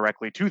ties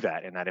directly to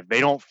that, in that if they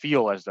don't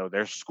feel as though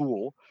their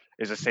school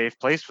is a safe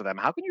place for them,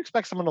 how can you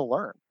expect someone to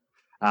learn?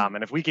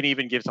 And if we can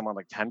even give someone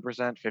like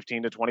 10%,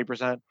 15 to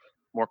 20%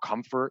 more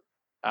comfort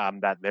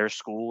that their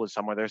school is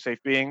somewhere they're safe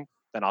being,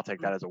 then I'll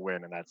take that as a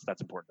win, and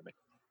that's important to me.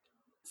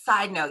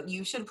 Side note,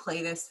 you should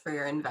play this for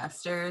your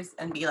investors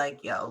and be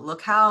like, yo,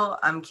 look how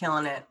I'm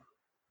killing it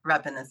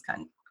repping this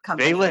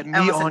company. They let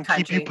me on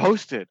Keep You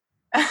Posted.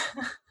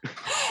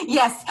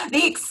 Yes,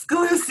 the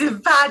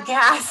exclusive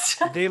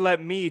podcast. They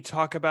let me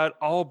talk about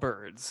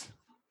Allbirds.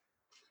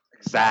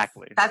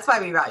 Exactly. Yes, that's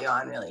why we brought you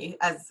on, really,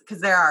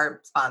 because they're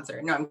our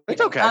sponsor. No, I'm kidding.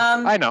 It's okay.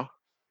 I know.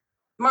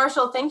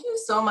 Marshall, thank you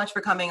so much for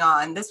coming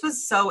on. This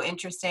was so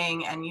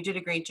interesting, and you did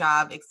a great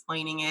job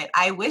explaining it.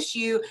 I wish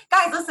you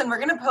guys listen. We're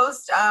gonna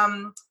post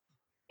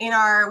we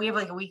have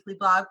like a weekly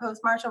blog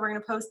post, Marshall. We're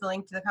gonna post the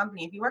link to the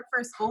company. If you work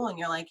for a school and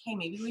you're like, hey,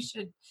 maybe we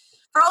should,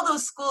 for all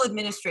those school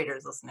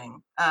administrators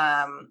listening,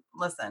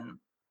 listen.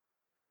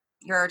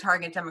 You're our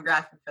target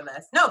demographic for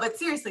this. No, but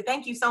seriously,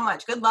 thank you so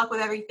much. Good luck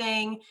with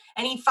everything.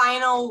 Any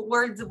final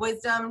words of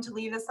wisdom to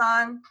leave us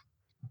on?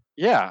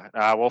 Yeah.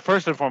 Well,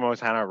 first and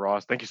foremost, Hannah,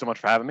 Ross, thank you so much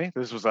for having me.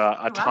 This was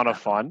a ton of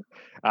fun.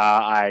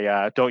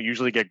 I don't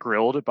usually get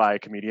grilled by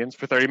comedians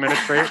for 30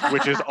 minutes straight,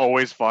 which is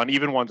always fun,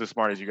 even ones as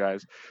smart as you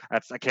guys.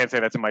 I can't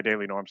say that's in my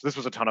daily norm. So this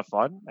was a ton of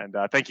fun, and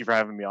thank you for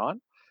having me on.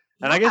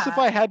 And I guess if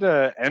I had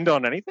to end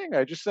on anything,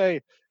 I'd just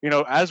say,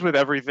 as with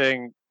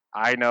everything,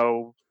 I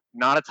know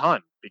not a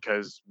ton,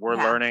 because we're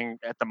learning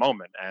at the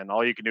moment, and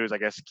all you can do is, I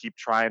guess, keep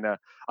trying to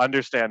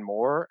understand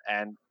more.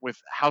 And with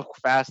how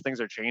fast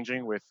things are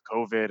changing with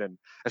COVID, and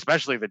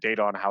especially the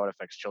data on how it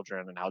affects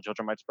children and how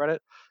children might spread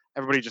it,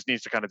 everybody just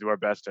needs to kind of do our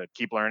best to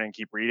keep learning,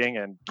 keep reading,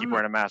 and keep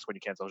wearing a mask when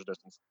you can't social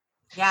distance.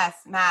 Yes,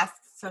 masks,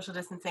 social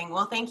distancing.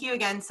 Well, thank you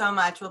again so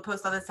much. We'll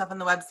post all this stuff on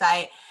the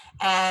website,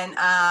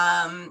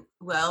 and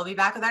we'll be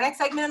back with our next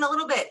segment in a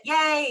little bit.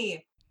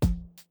 Yay!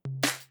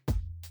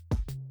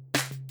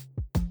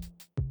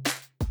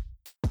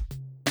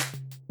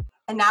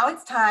 And now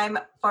it's time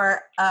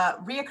for a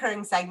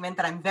reoccurring segment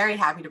that I'm very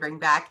happy to bring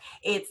back.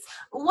 It's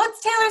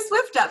What's Taylor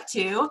Swift Up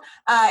To?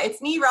 It's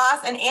me, Ross,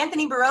 and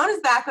Anthony Barone is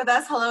back with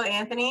us. Hello,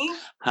 Anthony.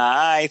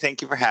 Hi,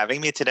 thank you for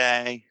having me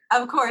today.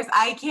 Of course,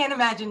 I can't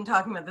imagine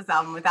talking about this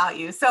album without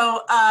you.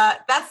 So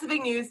that's the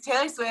big news.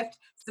 Taylor Swift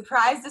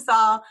surprised us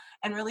all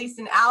and released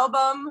an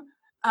album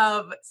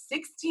of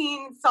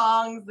 16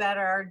 songs that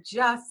are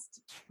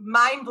just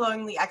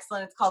mind-blowingly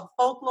excellent. It's called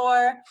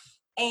Folklore.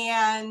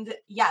 And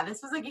yeah,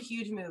 this was like a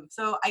huge move.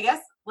 So I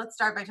guess let's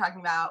start by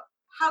talking about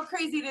how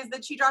crazy it is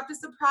that she dropped a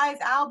surprise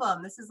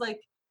album. This is like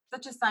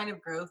such a sign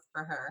of growth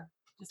for her,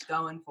 just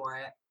going for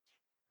it.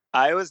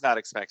 I was not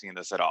expecting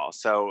this at all.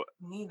 So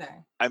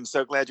neither. I'm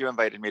so glad you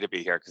invited me to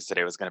be here, because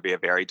today was going to be a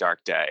very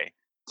dark day.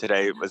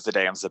 Today was the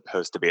day I'm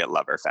supposed to be at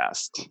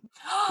Loverfest.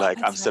 Like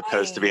I'm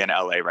supposed to be in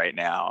LA right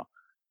now,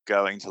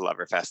 going to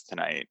Loverfest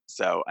tonight.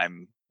 So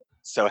I'm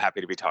so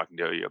happy to be talking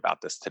to you about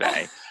this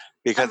today,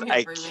 because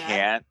I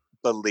can't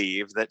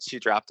believe that she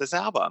dropped this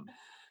album.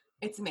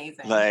 It's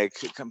amazing. Like,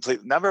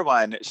 complete. Number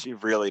one, she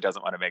really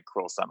doesn't want to make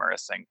Cruel Summer a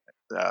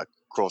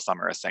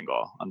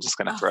single. I'm just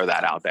going to throw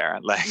that out there.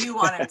 Like, you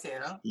wanted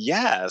to.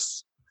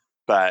 Yes,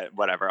 but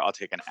whatever. I'll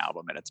take an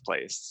album in its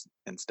place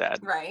instead.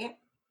 Right.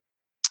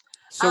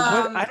 So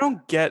what? I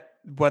don't get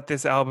what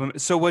this album.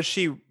 So was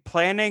she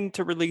planning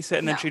to release it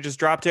and then she just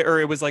dropped it, or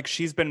it was like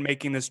she's been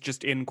making this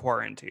just in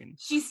quarantine?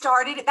 She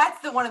started.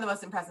 That's one of the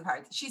most impressive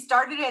parts. She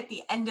started it at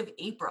the end of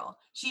April.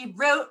 She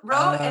wrote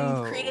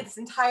and created this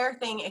entire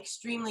thing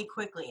extremely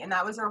quickly, and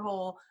that was her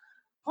whole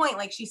point.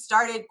 Like, she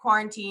started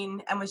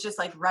quarantine and was just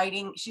like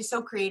writing. She's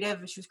so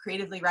creative. She was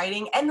creatively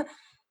writing. And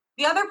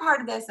the other part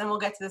of this, and we'll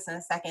get to this in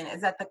a second, is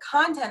that the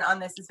content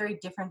on this is very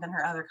different than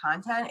her other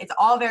content. It's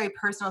all very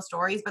personal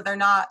stories, but they're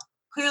not.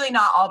 Clearly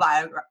not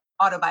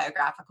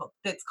autobiographical.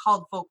 It's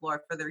called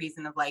folklore for the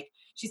reason of like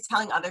she's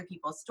telling other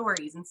people's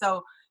stories. And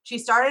so she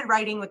started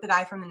writing with the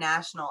guy from the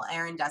National,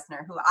 Aaron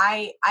Dessner, who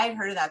I had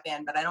heard of that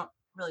band, but I don't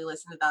really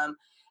listen to them.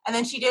 And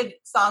then she did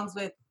songs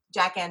with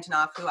Jack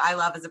Antonoff, who I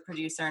love as a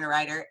producer and a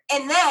writer.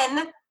 And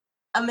then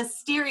a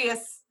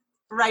mysterious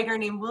writer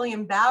named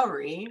William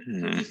Bowery,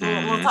 who people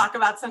will talk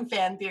about some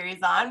fan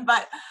theories on.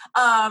 But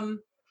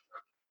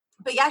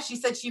yeah, she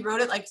said she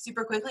wrote it like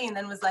super quickly and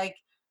then was like,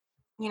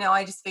 you know,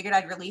 I just figured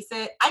I'd release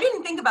it. I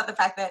didn't think about the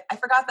fact that I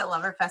forgot that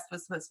Loverfest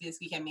was supposed to be this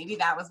weekend. Maybe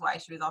that was why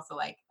she was also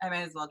like, I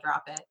might as well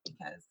drop it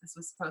because this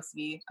was supposed to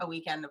be a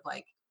weekend of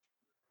like,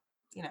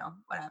 you know,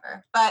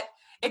 whatever. But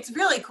it's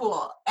really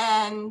cool.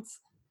 And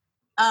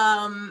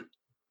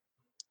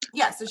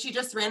yeah, so she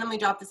just randomly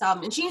dropped this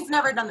album and she's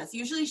never done this.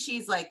 Usually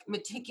she's like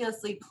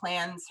meticulously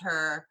plans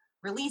her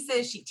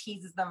releases. She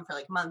teases them for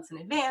like months in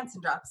advance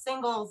and drops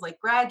singles like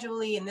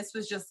gradually. And this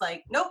was just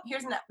like, nope,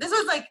 this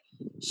was like,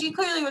 she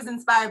clearly was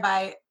inspired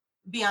by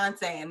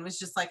Beyonce and was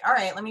just like, all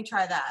right, let me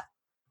try that.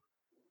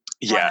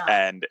 Yeah,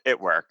 and it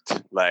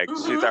worked. Like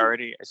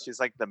she's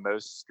like the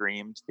most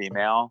streamed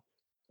female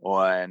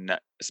on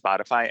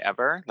Spotify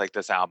ever, like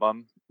this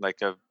album, like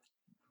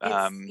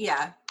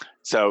yeah.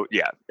 So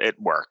yeah, it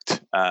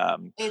worked.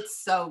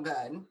 It's so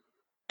good.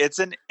 It's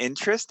an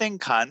interesting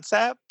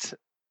concept.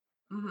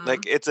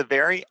 Like it's a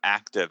very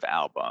active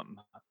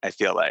album. I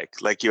feel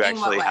like you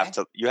actually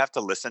have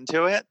to listen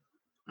to it.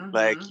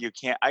 Like you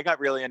can't. I got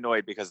really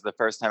annoyed because the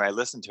first time I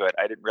listened to it,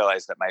 I didn't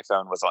realize that my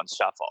phone was on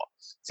shuffle,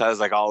 so I was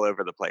like all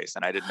over the place,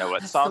 and I didn't know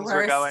what songs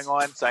were going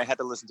on. So I had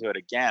to listen to it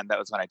again. That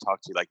was when I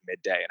talked to you like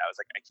midday, and I was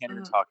like, I can't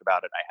even talk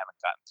about it. I haven't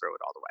gotten through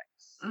it all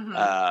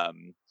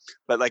the way.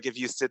 But like if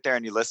you sit there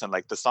and you listen,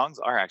 like the songs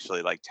are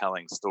actually like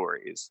telling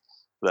stories.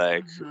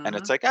 Like, and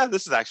it's like, oh,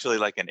 this is actually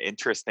like an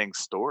interesting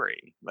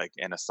story, like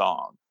in a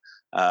song.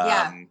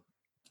 Yeah.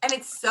 And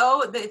it's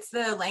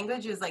the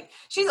language is like,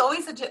 she's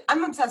always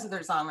I'm obsessed with her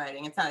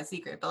songwriting. It's not a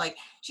secret, but like,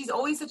 she's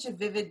always such a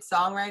vivid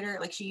songwriter.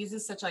 Like she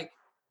uses such like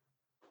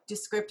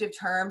descriptive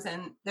terms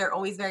and they're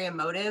always very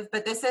emotive,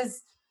 but this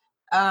is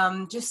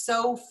just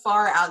so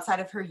far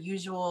outside of her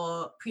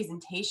usual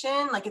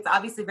presentation. Like it's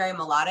obviously very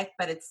melodic,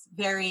 but it's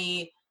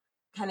very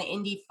kind of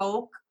indie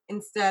folk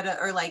instead of,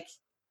 or like,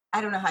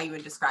 I don't know how you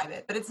would describe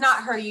it, but it's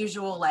not her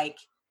usual like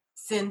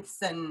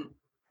synths and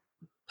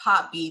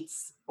pop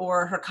beats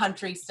or her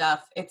country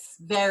stuff. It's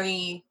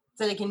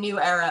like a new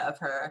era of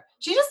her.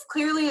 She just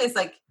clearly is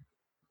like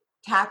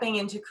tapping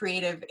into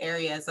creative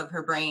areas of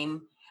her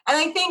brain. And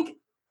I think,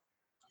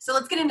 so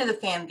let's get into the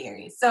fan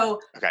theories. So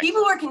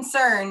people were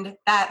concerned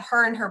that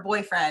her and her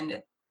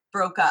boyfriend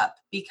broke up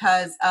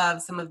because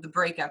of some of the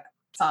breakup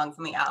songs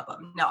on the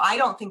album. Now, I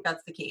don't think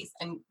that's the case.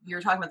 And we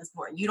were talking about this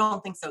before. You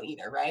don't think so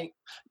either, right?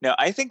 No,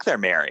 I think they're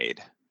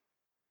married.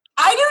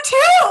 I do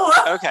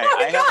too. Okay,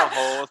 I have a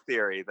whole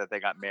theory that they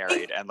got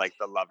married and like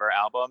the Lover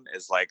album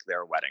is like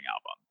their wedding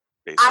album,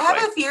 basically. I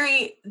have a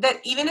theory that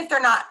even if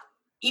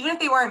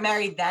they weren't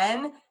married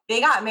then,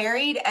 they got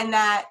married and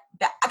that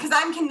because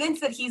I'm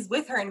convinced that he's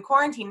with her in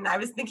quarantine and I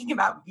was thinking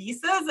about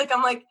visas. Like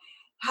I'm like,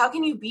 how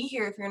can you be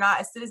here if you're not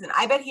a citizen?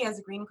 I bet he has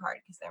a green card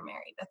because they're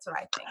married. That's what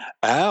I think.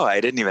 Oh,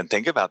 I didn't even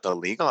think about the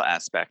legal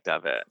aspect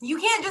of it. You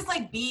can't just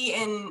like be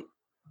in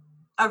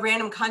a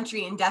random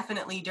country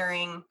indefinitely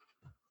during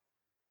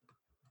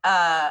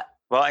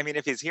well, I mean,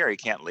 if he's here, he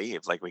can't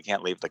leave. Like, we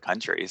can't leave the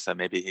country, so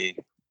maybe he.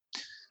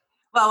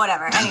 Well,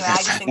 whatever. Anyway,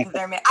 I just think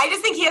that I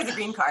just think he has a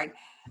green card.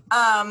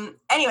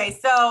 Anyway,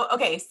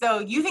 so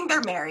you think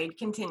they're married?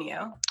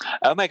 Continue.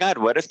 Oh my God!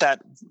 What if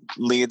that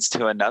leads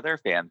to another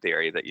fan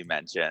theory that you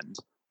mentioned?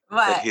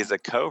 What? That he's a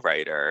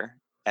co-writer,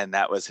 and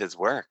that was his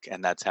work,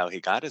 and that's how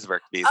he got his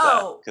work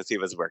visa because he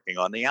was working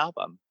on the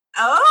album.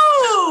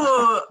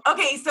 Oh,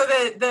 okay. So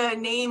the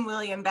name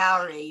William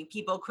Bowery,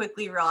 people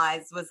quickly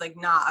realized was like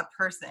not a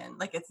person.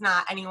 Like it's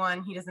not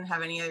anyone. He doesn't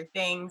have any other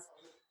things.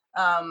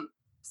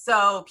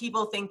 So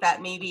people think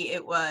that maybe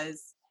it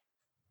was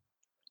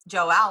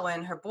Joe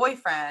Alwyn, her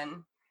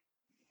boyfriend,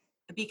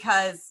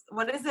 because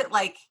what is it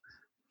like?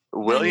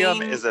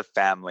 William is a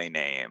family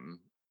name.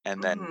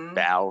 And then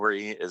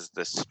Bowery is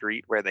the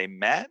street where they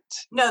met?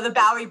 No, the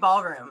Bowery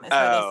Ballroom is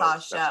where they saw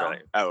a show.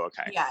 Right. Oh,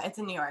 okay. Yeah, it's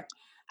in New York.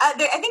 I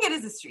think it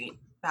is a street,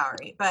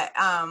 Bowery, but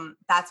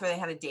that's where they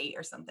had a date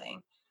or something.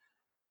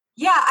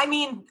 Yeah, I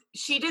mean,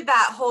 she did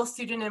that whole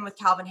pseudonym with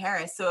Calvin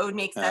Harris, so it would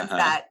make sense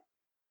that,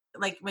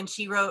 like, when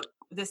she wrote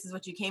 "This Is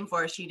What You Came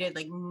For," she did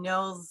like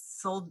Nils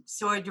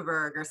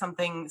Söderberg or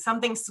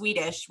something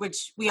Swedish,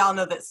 which we all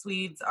know that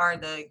Swedes are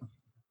the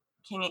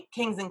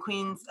kings and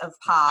queens of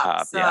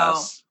pop. So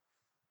yes.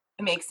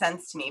 It makes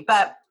sense to me,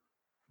 but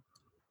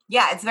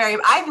yeah,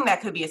 I think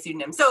that could be a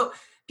pseudonym. So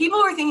people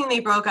were thinking they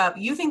broke up.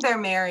 You think they're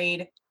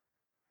married.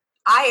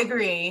 I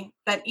agree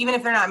that even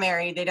if they're not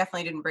married, they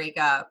definitely didn't break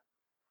up.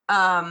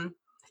 And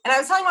I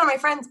was telling one of my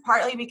friends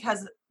partly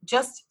because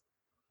just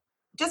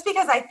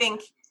because I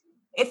think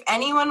if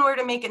anyone were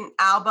to make an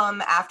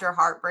album after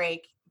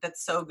heartbreak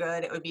that's so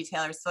good, it would be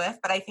Taylor Swift.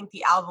 But I think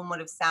the album would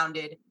have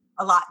sounded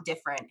a lot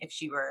different if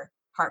she were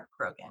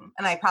heartbroken.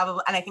 And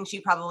I think she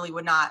probably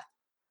would not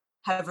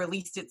have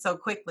released it so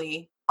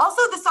quickly.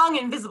 Also, the song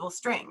 "Invisible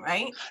String,"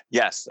 right?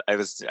 Yes, I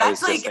was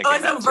That's just thinking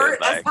as that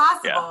overt too, as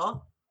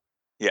possible.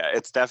 Yeah,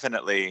 it's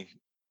definitely.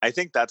 I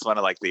think that's one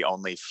of like the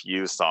only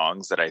few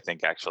songs that I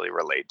think actually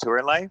relate to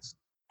her life.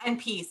 And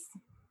Peace.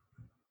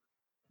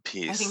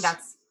 I think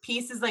that's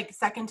Peace is like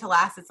second to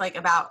last. It's like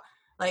about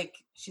like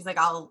she's like,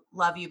 I'll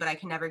love you, but I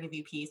can never give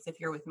you peace if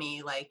you're with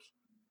me. Like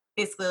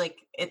basically, like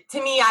it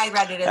to me, I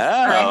read it as or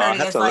I heard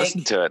it as like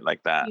listen to it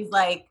like that. She's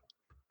like,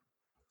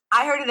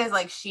 I heard it as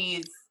like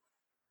she's,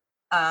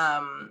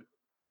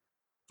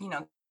 you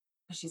know,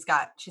 she's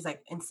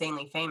like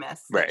insanely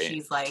famous. Right.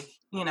 She's like,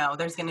 you know,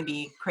 there's going to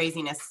be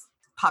craziness,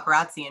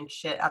 paparazzi and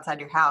shit outside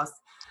your house.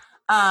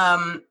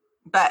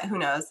 But who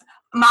knows?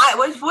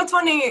 What's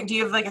one of your, do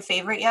you have like a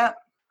favorite yet?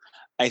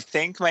 I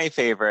think my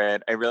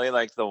favorite, I really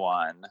like The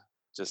One,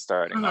 just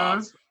starting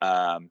off.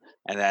 And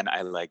then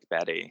I like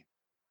Betty.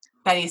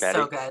 Betty's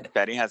so good.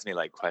 Betty has me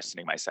like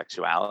questioning my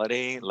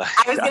sexuality. Like,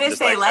 I was going to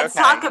say, let's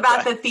talk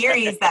about the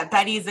theories that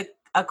Betty's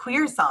a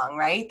queer song,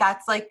 right?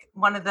 That's like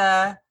one of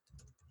the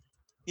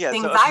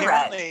things so I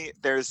read.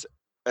 There's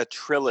a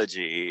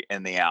trilogy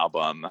in the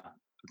album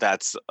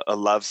that's a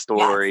love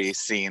story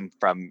seen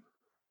from,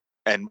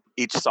 and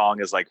each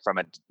song is like from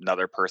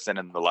another person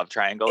in the love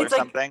triangle or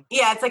something.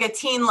 Yeah, it's like a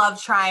teen love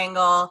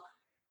triangle.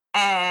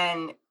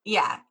 And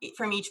yeah,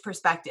 from each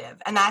perspective.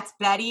 And that's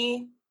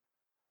Betty,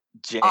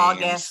 James.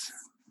 August.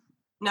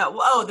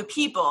 No, the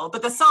people.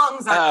 But the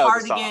songs are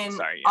Cardigan,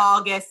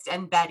 August,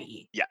 and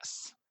Betty.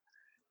 Yes.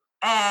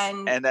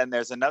 And then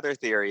there's another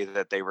theory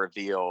that they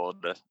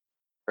revealed,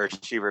 or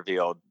she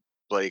revealed,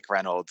 Blake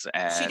Reynolds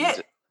and she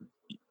did.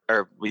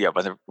 Or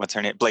what's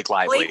her name? Blake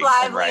Lively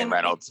and Ryan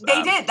Reynolds.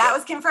 They did. That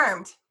was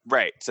confirmed.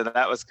 Right. So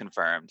that was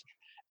confirmed.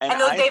 And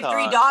they have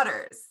 3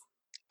 daughters.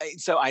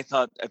 So I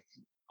thought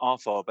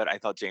awful, but I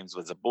thought James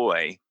was a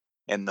boy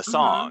in the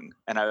song,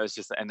 and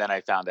and then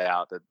I found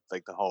out that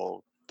like the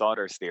whole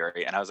daughters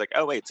theory, and I was like,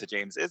 oh wait, so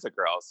James is a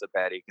girl, so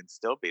Betty can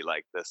still be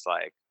like this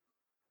like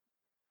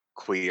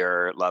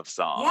queer love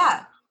song.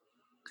 Yeah.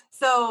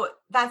 So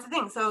that's the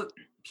thing. So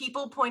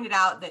people pointed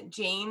out that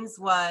James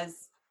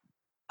was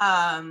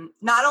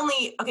not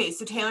only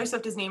so Taylor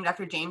Swift is named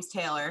after James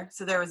Taylor.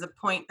 So there was a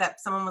point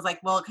that someone was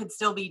like, well, it could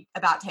still be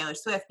about Taylor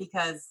Swift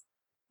because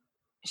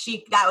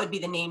that would be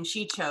the name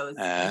she chose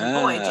as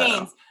a boy,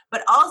 James.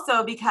 But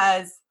also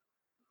because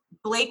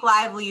Blake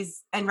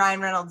Lively's and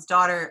Ryan Reynolds'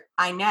 daughter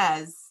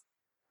Inez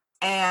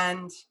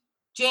and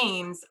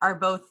James are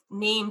both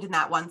named in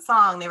that one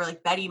song. They were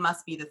like, Betty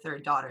must be the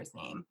third daughter's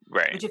name.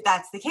 Right. Which if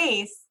that's the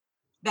case,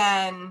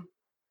 then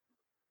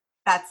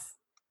that's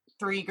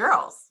 3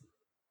 girls.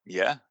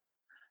 Yeah.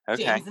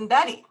 Okay. James and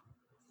Betty.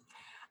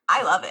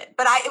 I love it.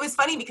 But it was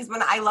funny because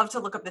when I love to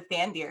look up the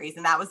fan theories,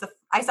 and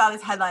I saw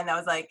this headline that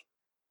was like,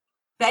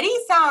 Betty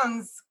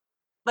sounds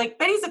like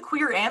Betty's a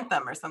queer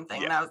anthem or something.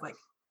 Yeah. And I was like,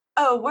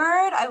 oh,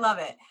 word. I love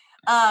it.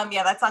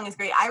 Yeah, that song is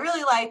great. I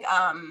really like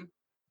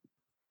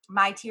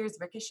My Tears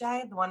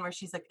Ricochet, the one where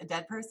she's like a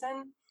dead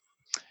person.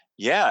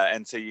 Yeah.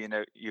 And so,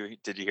 did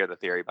you hear the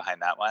theory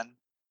behind that one?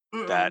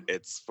 That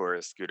it's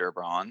for Scooter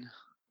Braun?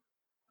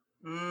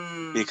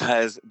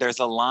 Because there's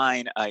a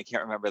line, I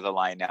can't remember the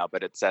line now,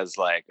 but it says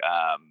like,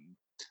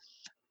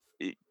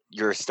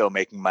 you're still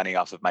making money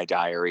off of my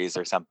diaries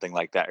or something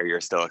like that, or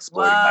you're still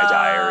exploiting my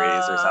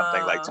diaries or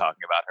something, like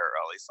talking about her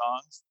early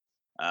songs.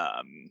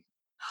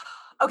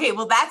 Okay,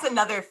 well, that's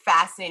another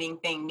fascinating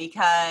thing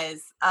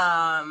because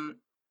I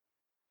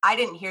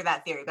didn't hear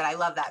that theory, but I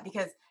love that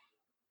because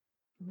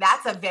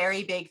that's a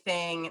very big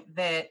thing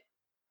that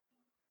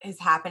is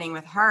happening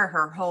with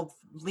her whole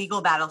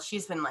legal battle.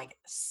 She's been like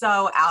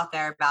so out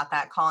there about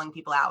that, calling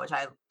people out, which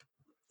I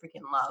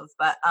freaking love.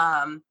 But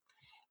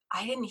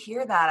I didn't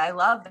hear that. I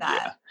love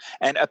that. Yeah.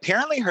 And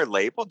apparently her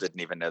label didn't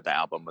even know the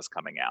album was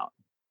coming out.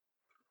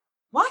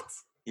 What?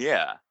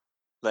 Yeah.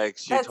 Like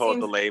she told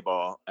the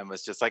label and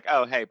was just like,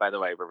 oh, hey, by the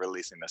way, we're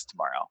releasing this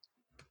tomorrow.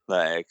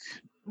 Like,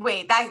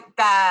 wait,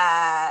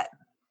 that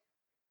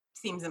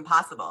seems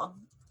impossible.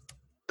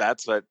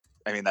 That's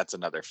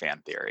another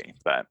fan theory,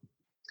 but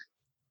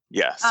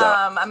yeah. So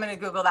I'm going to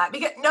Google that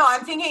because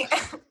I'm thinking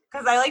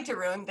because I like to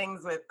ruin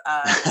things with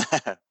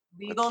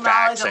legal with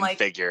knowledge. I'm like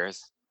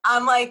figures.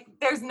 I'm like,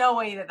 there's no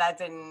way it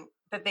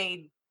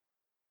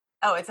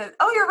says,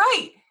 oh, you're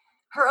right.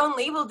 Her own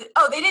label.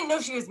 They didn't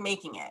know she was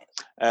making it.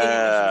 They didn't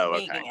know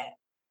she was making it.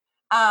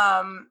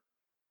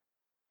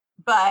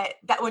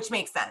 But which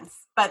makes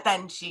sense. But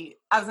then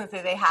I was going to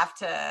say they'd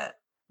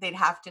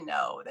have to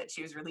know that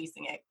she was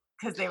releasing it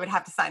because they would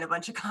have to sign a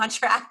bunch of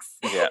contracts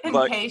and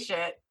pay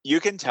shit. You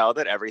can tell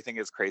that everything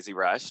is crazy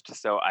rushed.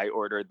 So I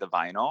ordered the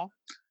vinyl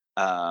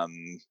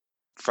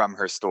from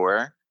her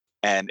store.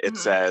 And it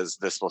says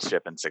this will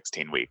ship in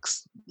 16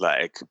 weeks.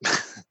 Like,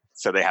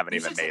 so they haven't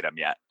even made them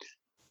yet.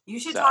 You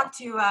should talk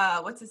to,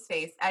 what's his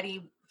face?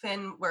 Eddie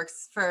Finn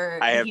works for...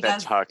 I have been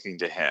talking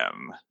to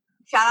him.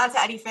 Shout out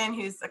to Eddie Finn,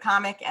 who's a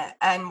comic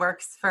and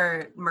works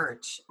for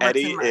merch.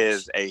 Eddie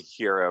is a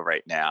hero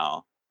right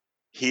now.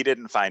 He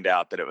didn't find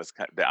out that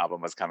the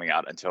album was coming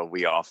out until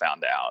we all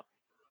found out.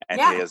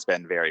 and he has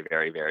been very,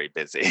 very, very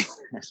busy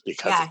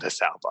because of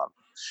this album.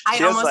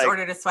 I almost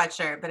ordered a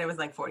sweatshirt, but it was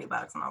like $40, and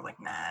I was like,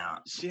 nah, I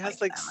don't. She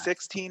has like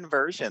 16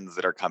 versions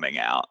that are coming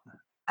out.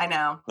 I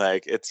know.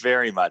 Like, it's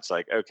very much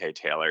like, okay,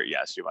 Taylor,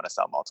 yes, you want to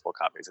sell multiple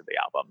copies of the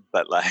album,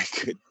 but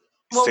like,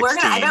 well,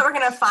 I bet we're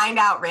gonna find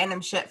out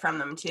random shit from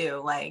them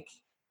too, like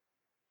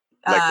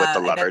with the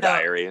Lover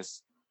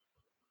Diaries.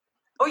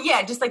 Oh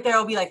yeah, just like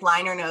there'll be like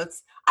liner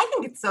notes. I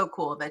think it's so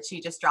cool that she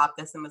just dropped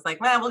this and was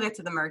like, well, we'll get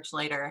to the merch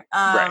later.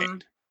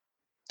 Right.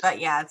 But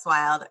yeah, it's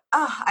wild.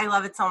 Oh, I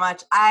love it so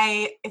much.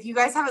 If you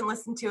guys haven't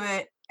listened to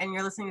it and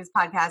you're listening to this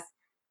podcast,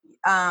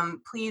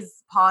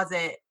 please pause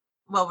it.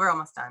 Well, we're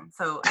almost done.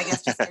 So I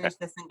guess just finish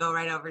this and go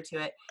right over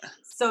to it.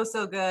 So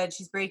good.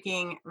 She's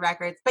breaking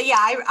records. But yeah,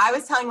 I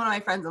was telling one of my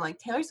friends, I'm like,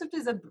 Taylor Swift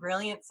is a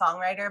brilliant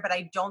songwriter, but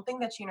I don't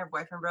think that she and her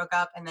boyfriend broke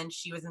up and then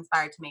she was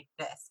inspired to make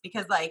this.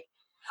 Because like,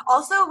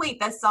 also,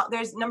 wait, this song,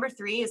 there's number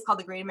 3 is called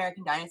The Great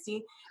American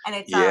Dynasty. And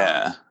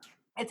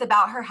it's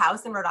about her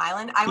house in Rhode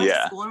Island. I went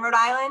to school in Rhode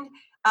Island.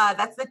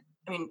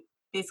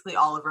 Basically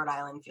all of Rhode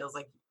Island feels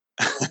like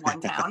one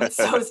town. It's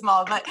so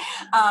small, but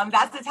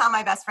that's the town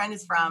my best friend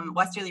is from,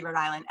 Westerly, Rhode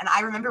Island. And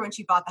I remember when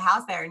she bought the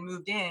house there and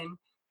moved in.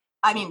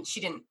 I mean,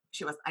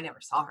 I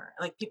never saw her.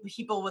 Like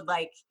people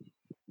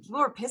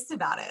were pissed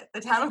about it.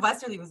 The town of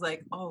Westerly was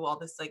like, oh, all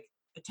this like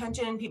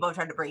attention, people have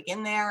tried to break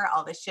in there,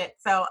 all this shit.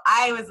 So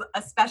I was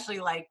especially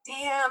like,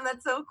 damn,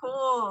 that's so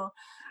cool.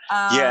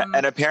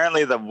 And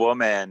apparently the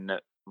woman,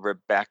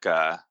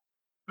 Rebecca,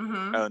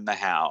 owned the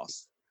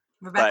house.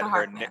 Rebecca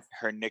but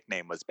her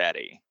nickname was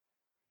Betty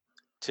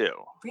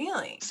too.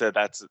 Really? So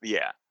that's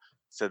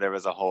so there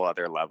was a whole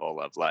other level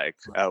of like,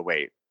 oh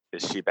wait,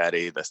 is she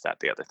Betty, this,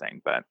 that, the other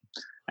thing. But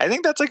I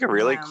think that's like a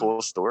really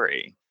cool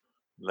story.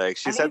 Like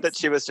she said that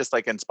she was just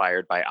like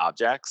inspired by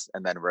objects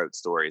and then wrote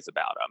stories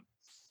about them.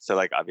 So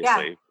like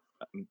obviously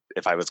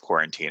if I was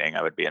quarantining,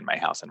 I would be in my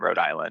house in Rhode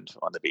Island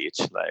on the beach.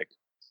 Like,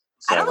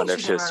 so I don't think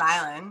she's in Rhode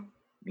Island.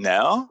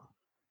 No?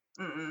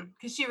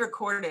 Because she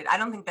recorded. I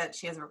don't think that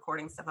she has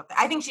recording stuff up there.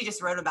 I think she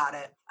just wrote about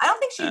it. I don't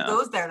think she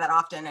goes there that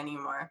often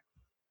anymore.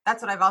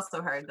 That's what I've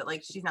also heard, that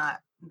like she's not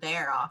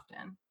there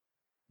often.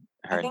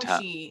 I think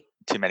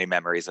too many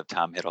memories of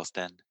Tom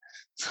Hiddleston.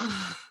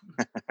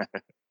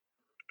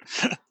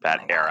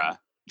 That era.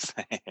 It's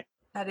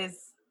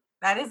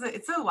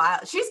so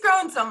wild. She's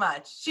grown so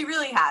much. She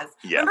really has.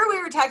 Yeah. Remember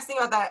we were texting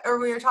about that, or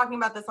we were talking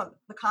about this on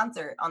the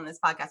concert on this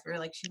podcast. We were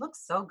like, she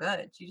looks so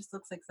good. She just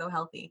looks like so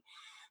healthy.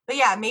 But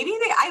yeah,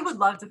 I would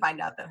love to find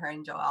out that her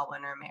and Joe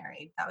Alwyn are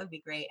married. That would be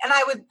great. And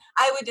I would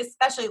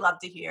especially love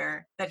to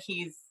hear that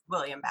he's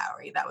William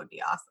Bowery. That would be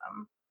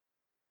awesome.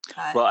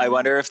 Well, I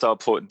wonder if they'll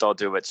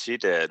do what she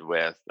did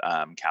with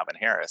Calvin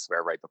Harris,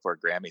 where right before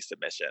Grammy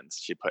submissions,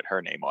 she put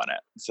her name on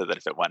it, so that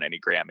if it won any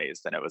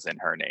Grammys, then it was in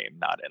her name,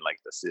 not in like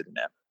the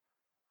pseudonym.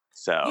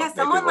 So yeah,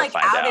 someone like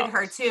outed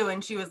her too,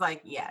 and she was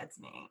like, "Yeah, it's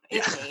me.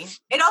 It's me."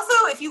 It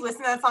also, if you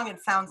listen to that song,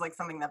 it sounds like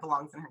something that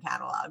belongs in her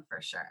catalog for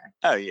sure.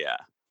 Oh yeah,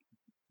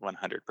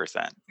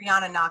 100%.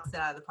 Rihanna knocks it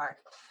out of the park.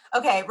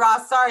 Okay,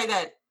 Ross, sorry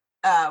that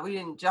we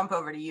didn't jump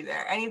over to you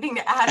there. Anything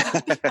to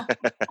add?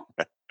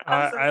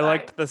 I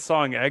liked the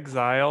song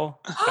Exile.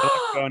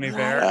 I like Bon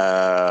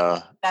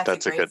Iver.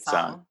 That's a good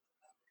song.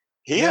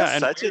 He has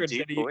such a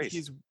deep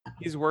voice.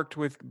 He's worked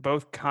with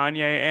both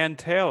Kanye and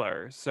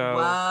Taylor. So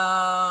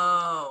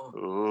whoa.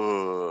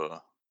 Ooh.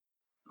 Oh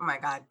my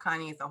God,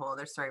 Kanye's a whole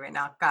other story right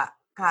now. God,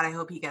 I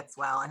hope he gets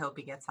well. I hope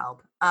he gets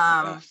help.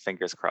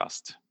 Fingers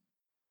crossed.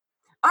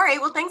 All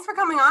right. Well, thanks for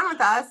coming on with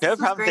us. No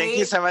problem. Thank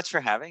you so much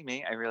for having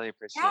me. I really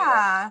appreciate it.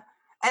 Yeah.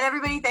 And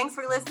everybody, thanks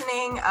for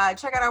listening.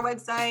 Check out our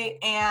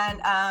website and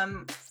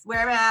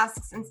wear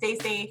masks and stay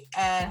safe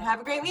and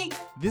have a great week.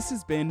 This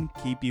has been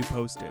Keep You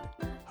Posted,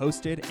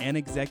 hosted and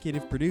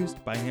executive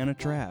produced by Hannah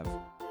Trav.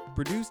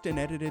 Produced and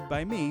edited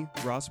by me,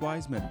 Ross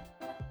Wiseman.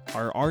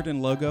 Our art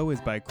and logo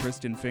is by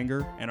Kristen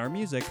Finger, and our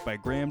music by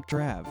Graham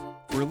Trav.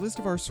 For a list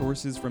of our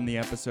sources from the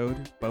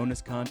episode, bonus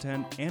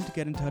content, and to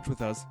get in touch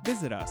with us,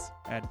 visit us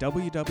at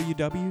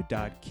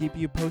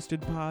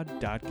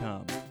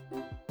www.keepyoupostedpod.com.